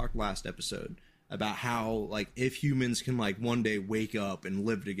and I talked last episode about how, like, if humans can, like, one day wake up and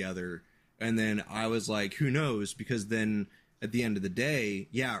live together, and then I was like, who knows, because then at the end of the day,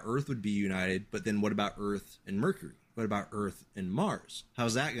 yeah, Earth would be united, but then what about Earth and Mercury? What about Earth and Mars?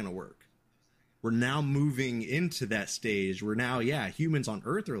 How's that going to work? We're now moving into that stage where now, yeah, humans on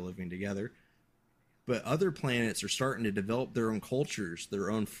Earth are living together, but other planets are starting to develop their own cultures, their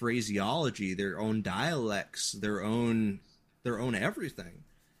own phraseology, their own dialects, their own everything.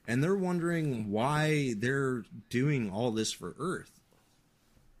 And they're wondering why they're doing all this for Earth.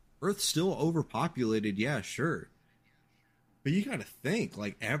 Earth's still overpopulated, yeah, sure. But you gotta think,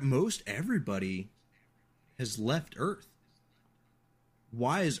 like, most everybody has left Earth.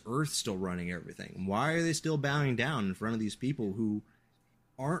 Why is Earth still running everything? Why are they still bowing down in front of these people who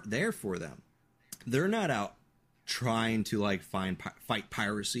aren't there for them? They're not out trying to, like, fight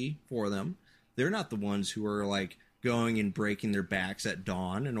piracy for them. They're not the ones who are, like, going and breaking their backs at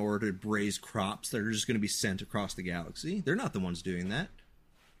dawn in order to raise crops that are just going to be sent across the galaxy. They're not the ones doing that.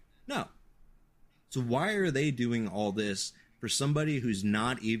 No. So why are they doing all this for somebody who's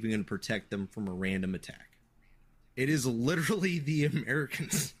not even going to protect them from a random attack? It is literally the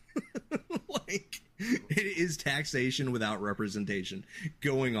Americans. Like, it is taxation without representation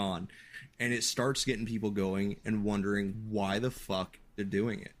going on. And it starts getting people going and wondering why the fuck they're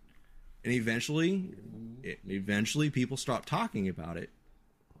doing it. And eventually people stop talking about it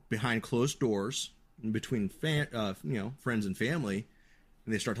behind closed doors between friends and family,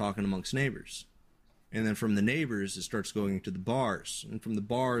 and they start talking amongst neighbors. And then from the neighbors, it starts going to the bars, and from the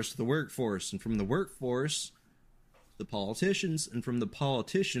bars to the workforce, and from the workforce, the politicians, and from the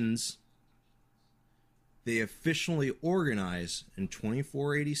politicians, they officially organize in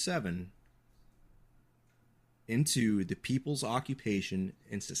 2487 into the People's Occupation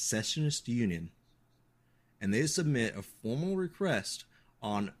and Secessionist Union, and they submit a formal request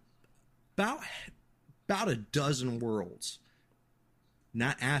on about a dozen worlds,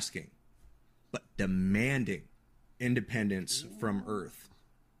 not asking, but demanding independence from Earth.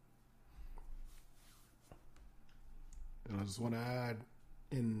 And I just want to add,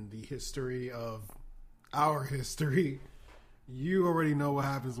 in the history of our history, you already know what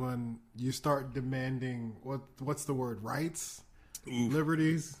happens when you start demanding what's the word? Rights,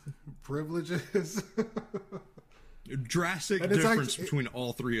 liberties, privileges. Drastic difference between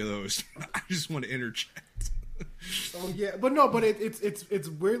all three of those. I just want to interject. Oh yeah, but no, but it's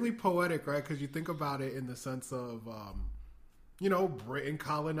weirdly poetic, right? Because you think about it in the sense of, Britain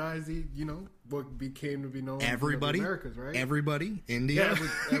colonizing, what became to be known everybody, as the Americas, right? Everybody, India,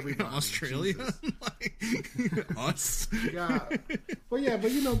 everybody, Australia, us. Yeah, but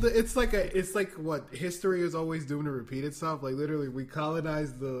it's like what history is always doing to repeat itself. Like literally, we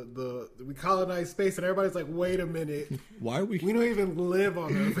colonized we colonized space, and everybody's like, wait a minute, why are we don't even live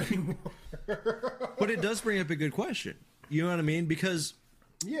on Earth anymore? But it does bring up a good question. You know what I mean? Because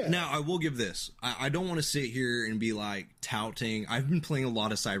yeah. Now, I will give this. I don't want to sit here and be like touting. I've been playing a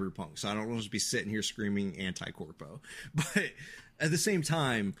lot of Cyberpunk, so I don't want to be sitting here screaming anti-corpo. But at the same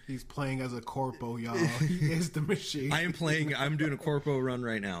time, he's playing as a corpo, y'all. He is the machine. I'm doing a corpo run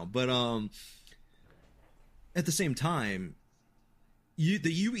right now. But at the same time, the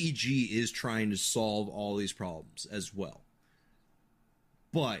UEG is trying to solve all these problems as well.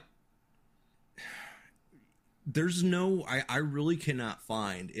 But there's I really cannot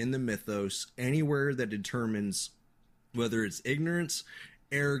find in the mythos anywhere that determines whether it's ignorance,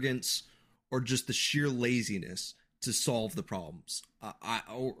 arrogance, or just the sheer laziness to solve the problems.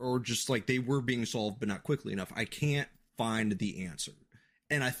 Or just like they were being solved but not quickly enough. I can't find the answer.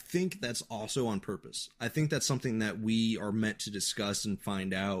 And I think that's also on purpose. I think that's something that we are meant to discuss and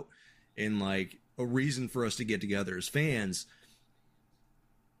find out, and like a reason for us to get together as fans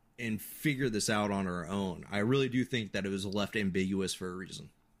and figure this out on our own. I really do think that it was left ambiguous for a reason.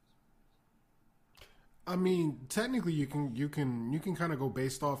 I mean, technically, you can kind of go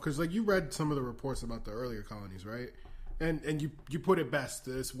based off, because like you read some of the reports about the earlier colonies, right? And you put it best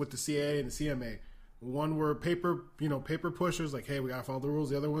with the CIA and the CMA. One were paper pushers, like, hey, we gotta follow the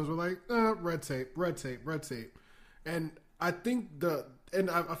rules. The other ones were like, red tape. And I think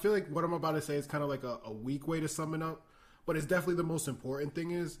I feel like what I'm about to say is kind of like a weak way to sum it up, but it's definitely the most important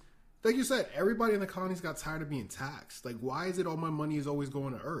thing is, like you said, everybody in the colonies got tired of being taxed. Like, why is it all my money is always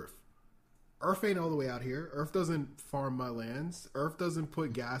going to Earth? Earth ain't all the way out here. Earth doesn't farm my lands. Earth doesn't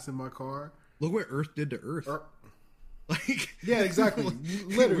put gas in my car. Look what Earth did to Earth. Yeah, exactly.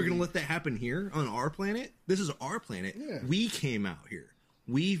 Literally. We're going to let that happen here on our planet? This is our planet. Yeah. We came out here.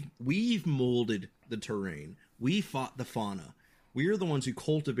 We've molded the terrain. We fought the fauna. We are the ones who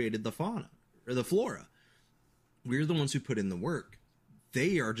cultivated the fauna, or the flora. We're the ones who put in the work.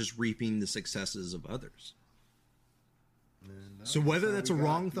 They are just reaping the successes of others. So whether that's a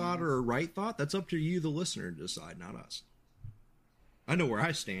wrong thought or a right thought, that's up to you, the listener, to decide, not us. I know where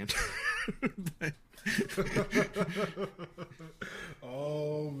I stand. But...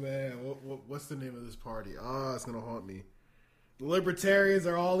 Oh, man. What's the name of this party? It's going to haunt me. The libertarians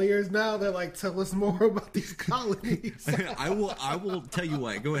are all ears now. They're like, tell us more about these colonies. I will tell you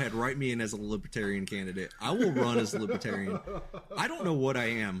what. Go ahead, write me in as a libertarian candidate. I will run as a libertarian. I don't know what I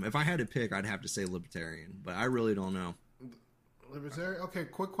am. If I had to pick, I'd have to say libertarian, but I really don't know. Libertarian? Okay,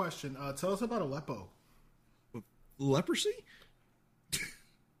 quick question. Tell us about Aleppo. Leprosy?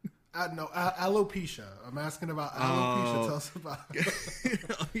 No, alopecia. I'm asking about alopecia. Tell us about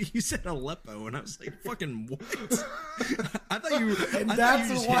it. You said Aleppo, and I was like, fucking what? I thought you hit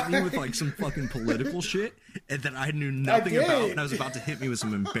me with like some fucking political shit and that I knew nothing about, and I was about to hit me with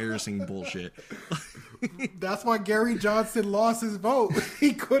some embarrassing bullshit. That's why Gary Johnson lost his vote.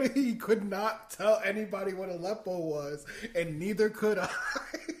 He could not tell anybody what Aleppo was, and neither could I.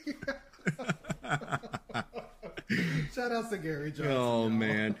 Shout out to Gary Johnson. Oh,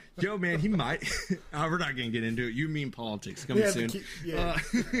 man. Yo, man, he might. We're not going to get into it. You mean politics coming soon.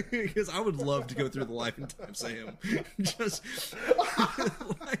 Because I would love to go through the life and times of him. Just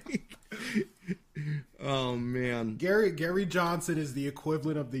like... Oh, man. Gary Johnson is the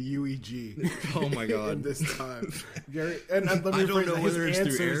equivalent of the UEG. Oh, my God. In this time. Gary, and let me I don't know that whether his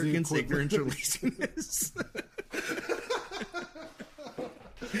it's through answer is arrogance, ignorance, or laziness.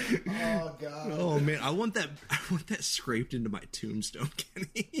 Oh God! Oh man, I want that scraped into my tombstone,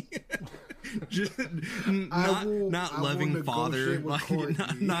 Kenny. Just not loving father, like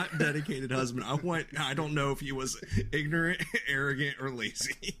not dedicated husband. I don't know if he was ignorant, arrogant, or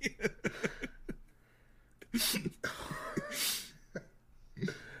lazy.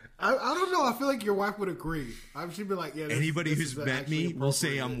 I don't know. I feel like your wife would agree. She'd be like, "Yeah." Anybody who's met me will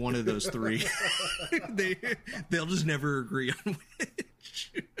say I'm one of those three. They'll just never agree on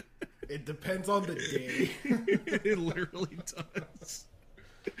which. It depends on the day. It literally does.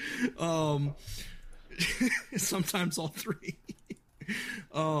 Sometimes all three.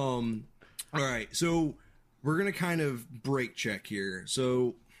 All right, so we're gonna kind of break check here.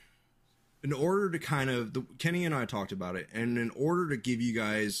 So in order to kind of Kenny and I talked about it, and in order to give you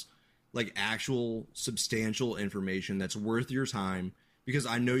guys like actual substantial information that's worth your time, because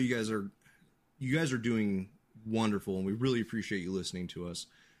I know you guys are doing wonderful, and we really appreciate you listening to us,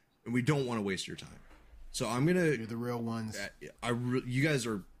 and we don't want to waste your time. So you're the real ones. You guys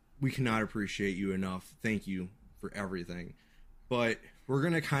are. We cannot appreciate you enough. Thank you for everything. But we're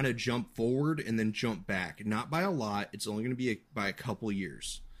gonna kind of jump forward and then jump back. Not by a lot. It's only gonna be by a couple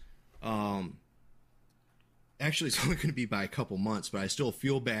years. Actually, it's only gonna be by a couple months. But I still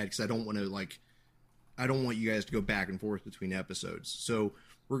feel bad because I don't want you guys to go back and forth between episodes. So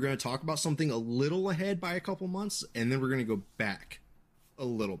we're gonna talk about something a little ahead by a couple months, and then we're gonna go back a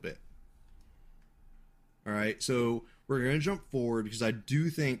little bit. All right, so we're going to jump forward because I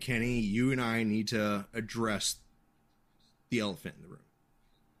do think, Kenny, you and I need to address the elephant in the room.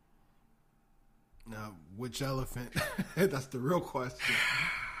 Now, which elephant? That's the real question.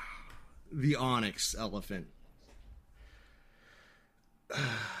 The Onyx elephant.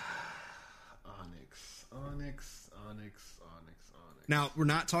 Onyx. Now, we're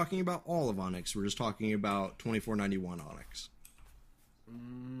not talking about all of Onyx. We're just talking about 2491 Onyx.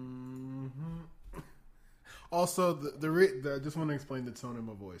 Mm-hmm. Also, I just want to explain the tone in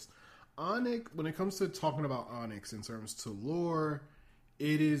my voice. Onyx, when it comes to talking about Onyx in terms to lore,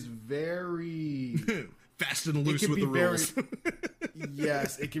 it is very fast and loose with the rules.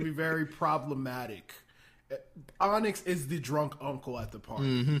 Yes, it can be very problematic. Onyx is the drunk uncle at the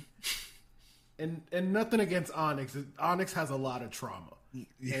party. Mm-hmm. And nothing against Onyx. Onyx has a lot of trauma.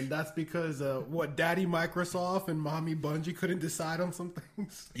 And that's because Daddy Microsoft and Mommy Bungie couldn't decide on some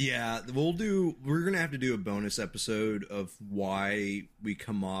things. Yeah, we're gonna have to do a bonus episode of why we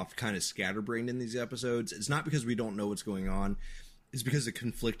come off kind of scatterbrained in these episodes. It's not because we don't know what's going on. It's because of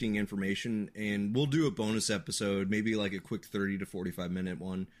conflicting information, and we'll do a bonus episode, maybe like a quick 30 to 45 minute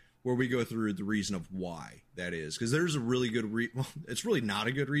one, where we go through the reason of why that is. Because there's a really good well, it's really not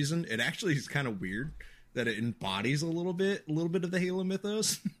a good reason. It actually is kind of weird that it embodies a little bit of the Halo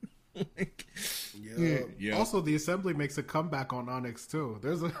mythos. Yeah. Also, the Assembly makes a comeback on Onyx too.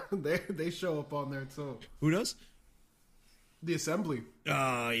 They show up on there too. Who does? The Assembly.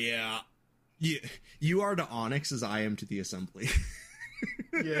 Yeah. You are to Onyx as I am to the Assembly.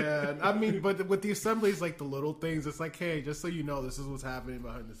 Yeah, I mean, but with the Assembly, it's like the little things. It's like, hey, just so you know, this is what's happening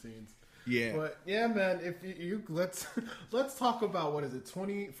behind the scenes. Yeah, but yeah, man. If you let's talk about what is it?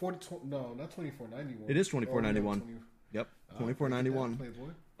 24? No, not 2491. It is 2491. Yep,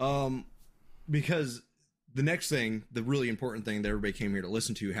 2491. Because the next thing, the really important thing that everybody came here to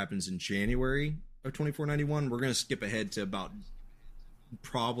listen to, happens in January of 2491. We're gonna skip ahead to about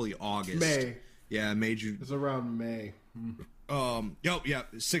probably August. May. Yeah, May. June. It's around May. Yeah,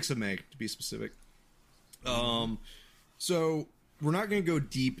 6th of May to be specific. So we're not going to go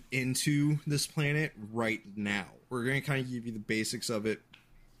deep into this planet right now. We're going to kind of give you the basics of it,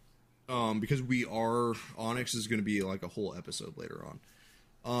 because Onyx is going to be like a whole episode later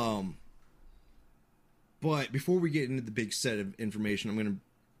on. But before we get into the big set of information, I'm going to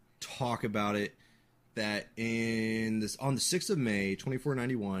talk about it. That on the 6th of May,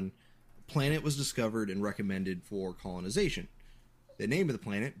 2491, the planet was discovered and recommended for colonization. The name of the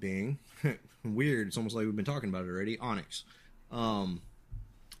planet being weird. It's almost like we've been talking about it already. Onyx. Woohoo!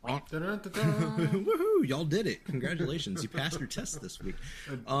 Y'all did it. Congratulations. You passed your test this week.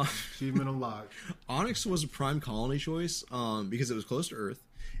 Achievement unlocked. Onyx was a prime colony choice because it was close to Earth.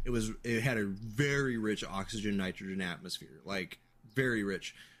 It had a very rich oxygen nitrogen atmosphere, like very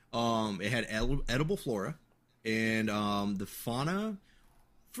rich. It had edible flora, and the fauna,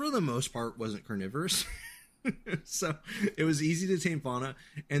 for the most part, wasn't carnivorous. So it was easy to tame fauna,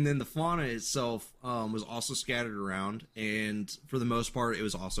 and then the fauna itself was also scattered around, and for the most part, it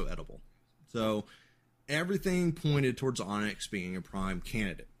was also edible. So everything pointed towards Onyx being a prime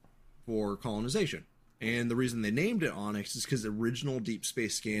candidate for colonization. And the reason they named it Onyx is because the original deep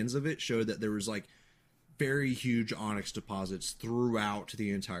space scans of it showed that there was like very huge Onyx deposits throughout the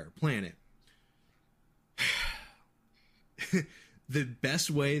entire planet. The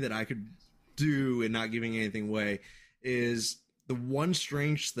best way that I could do, and not giving anything away, is the one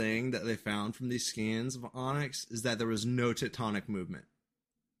strange thing that they found from these scans of Onyx is that there was no tectonic movement.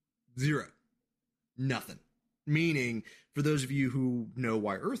 Zero. Nothing. Meaning, for those of you who know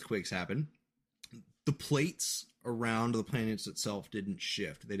why earthquakes happen, the plates around the planets itself didn't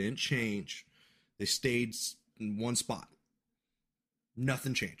shift. They didn't change. They stayed in one spot.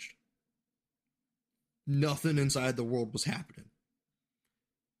 Nothing changed. nothing inside the world was happening.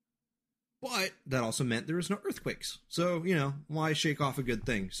 But that also meant there was no earthquakes. So, why shake off a good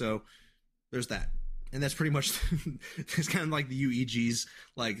thing? So there's that. And that's pretty much, it's kind of like the UEG's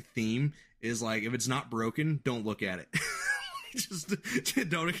like theme is like, if it's not broken, don't look at it. Just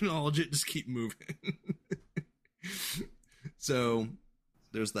don't acknowledge it. Just keep moving. So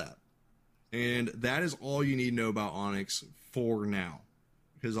there's that. And that is all you need to know about Onyx for now.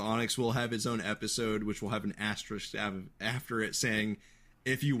 Because Onyx will have its own episode, which will have an asterisk after it saying,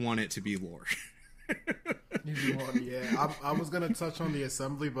 if you want it to be lore. If you want, yeah. I was going to touch on the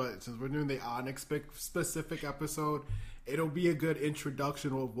assembly, but since we're doing the Onyx specific episode, it'll be a good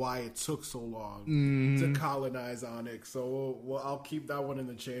introduction of why it took so long to colonize Onyx. So I'll keep that one in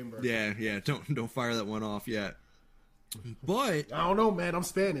the chamber. Yeah. Don't fire that one off yet. But I don't know, man. I'm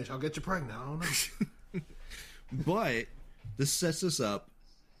Spanish. I'll get you pregnant. I don't know. But this sets us up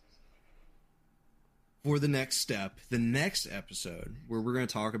for the next step, the next episode, where we're going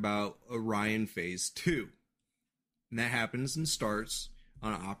to talk about Orion Phase 2. And that happens and starts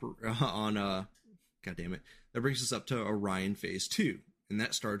God damn it. That brings us up to Orion Phase 2. And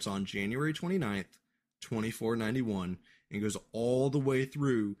that starts on January 29th, 2491, and goes all the way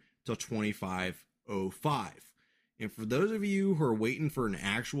through till 2505. And for those of you who are waiting for an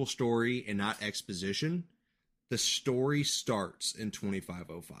actual story and not exposition, the story starts in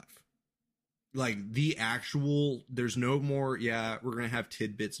 2505. Like, the actual, there's no more, we're going to have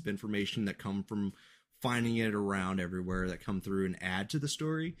tidbits of information that come from finding it around everywhere that come through and add to the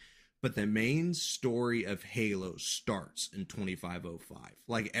story. But the main story of Halo starts in 2505.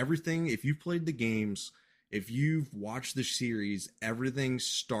 Like, everything, if you've played the games, if you've watched the series, everything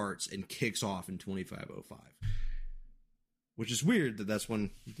starts and kicks off in 2505. Which is weird that that's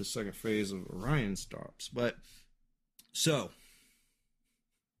when the second phase of Orion starts. But, so,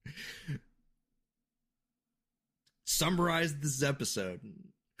 summarize this episode.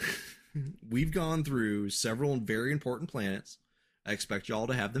 We've gone through several very important planets. I expect y'all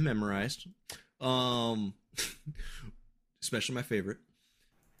to have them memorized. Especially my favorite.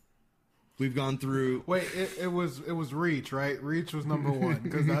 We've gone through. Wait, it was Reach, right? Reach was number one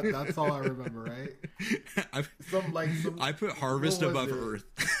because that's all I remember, right? I put Harvest above Earth.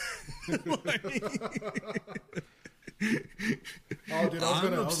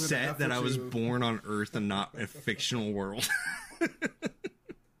 I'm upset that I was born on Earth and not a fictional world.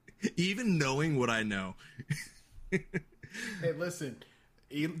 Even knowing what I know. Hey, listen.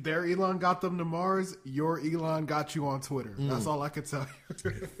 Their Elon got them to Mars. Your Elon got you on Twitter. That's all I can tell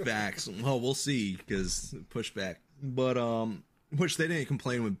you. Facts. Well, we'll see, because pushback. But, which they didn't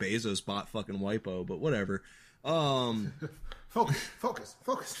complain when Bezos bought fucking WIPO, but whatever. Focus.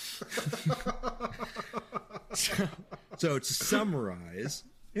 So to summarize,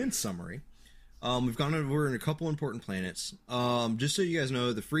 in summary, we've gone over a couple important planets. Just so you guys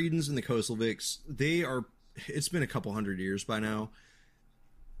know, the Freedens and the Koselviks, it's been a couple hundred years by now.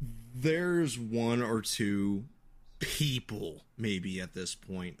 There's one or two people, maybe, at this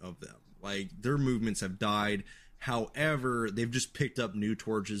point of them. Like, their movements have died. However, they've just picked up new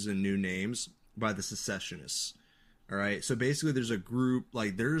torches and new names by the secessionists. All right, so basically there's a group,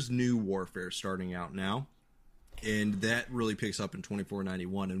 like, there's new warfare starting out now. And that really picks up in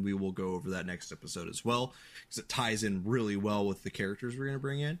 2491, and we will go over that next episode as well, because it ties in really well with the characters we're going to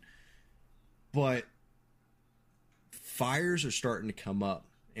bring in. But fires are starting to come up.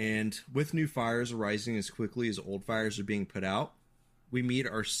 And with new fires arising as quickly as old fires are being put out, we meet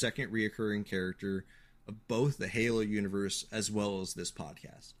our second reoccurring character of both the Halo universe as well as this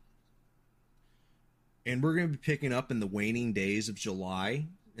podcast. And we're going to be picking up in the waning days of July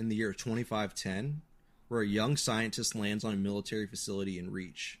in the year 2510, where a young scientist lands on a military facility in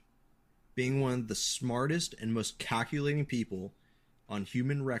Reach. Being one of the smartest and most calculating people on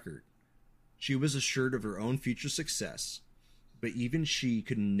human record, she was assured of her own future success. But even she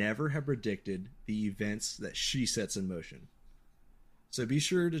could never have predicted the events that she sets in motion. So be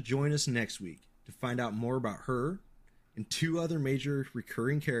sure to join us next week to find out more about her and two other major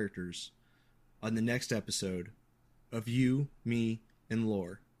recurring characters on the next episode of You, Me, and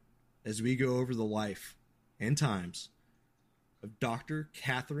Lore, as we go over the life and times of Dr.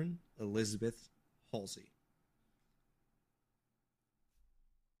 Catherine Elizabeth Halsey.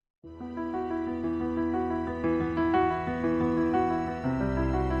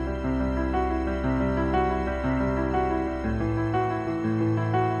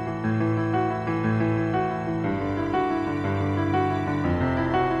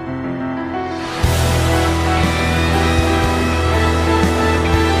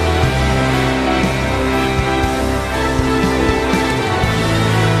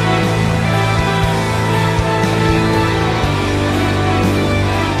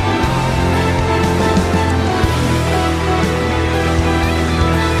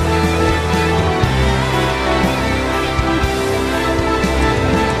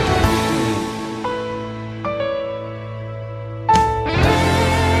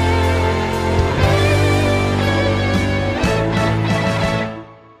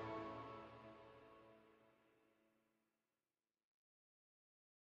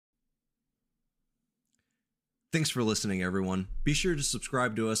 Thanks for listening, everyone. Be sure to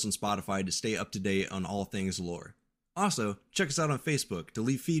subscribe to us on Spotify to stay up to date on all things lore. Also, check us out on Facebook to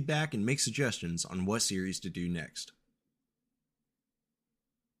leave feedback and make suggestions on what series to do next.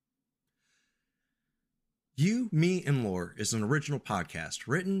 You, Me, and Lore is an original podcast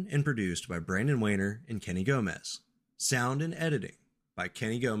written and produced by Brandon Wayner and Kenny Gomez. Sound and editing by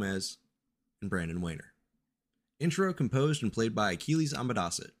Kenny Gomez and Brandon Wayner. Intro composed and played by Achilles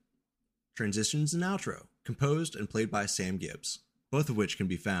Amadasset. Transitions and outro composed and played by Sam Gibbs, both of which can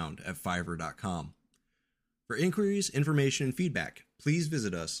be found at Fiverr.com. For inquiries, information, and feedback, please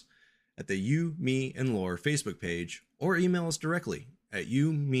visit us at the You, Me, and Lore Facebook page or email us directly at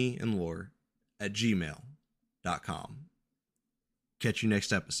youmeandlore@gmail.com. Catch you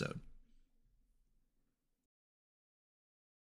next episode.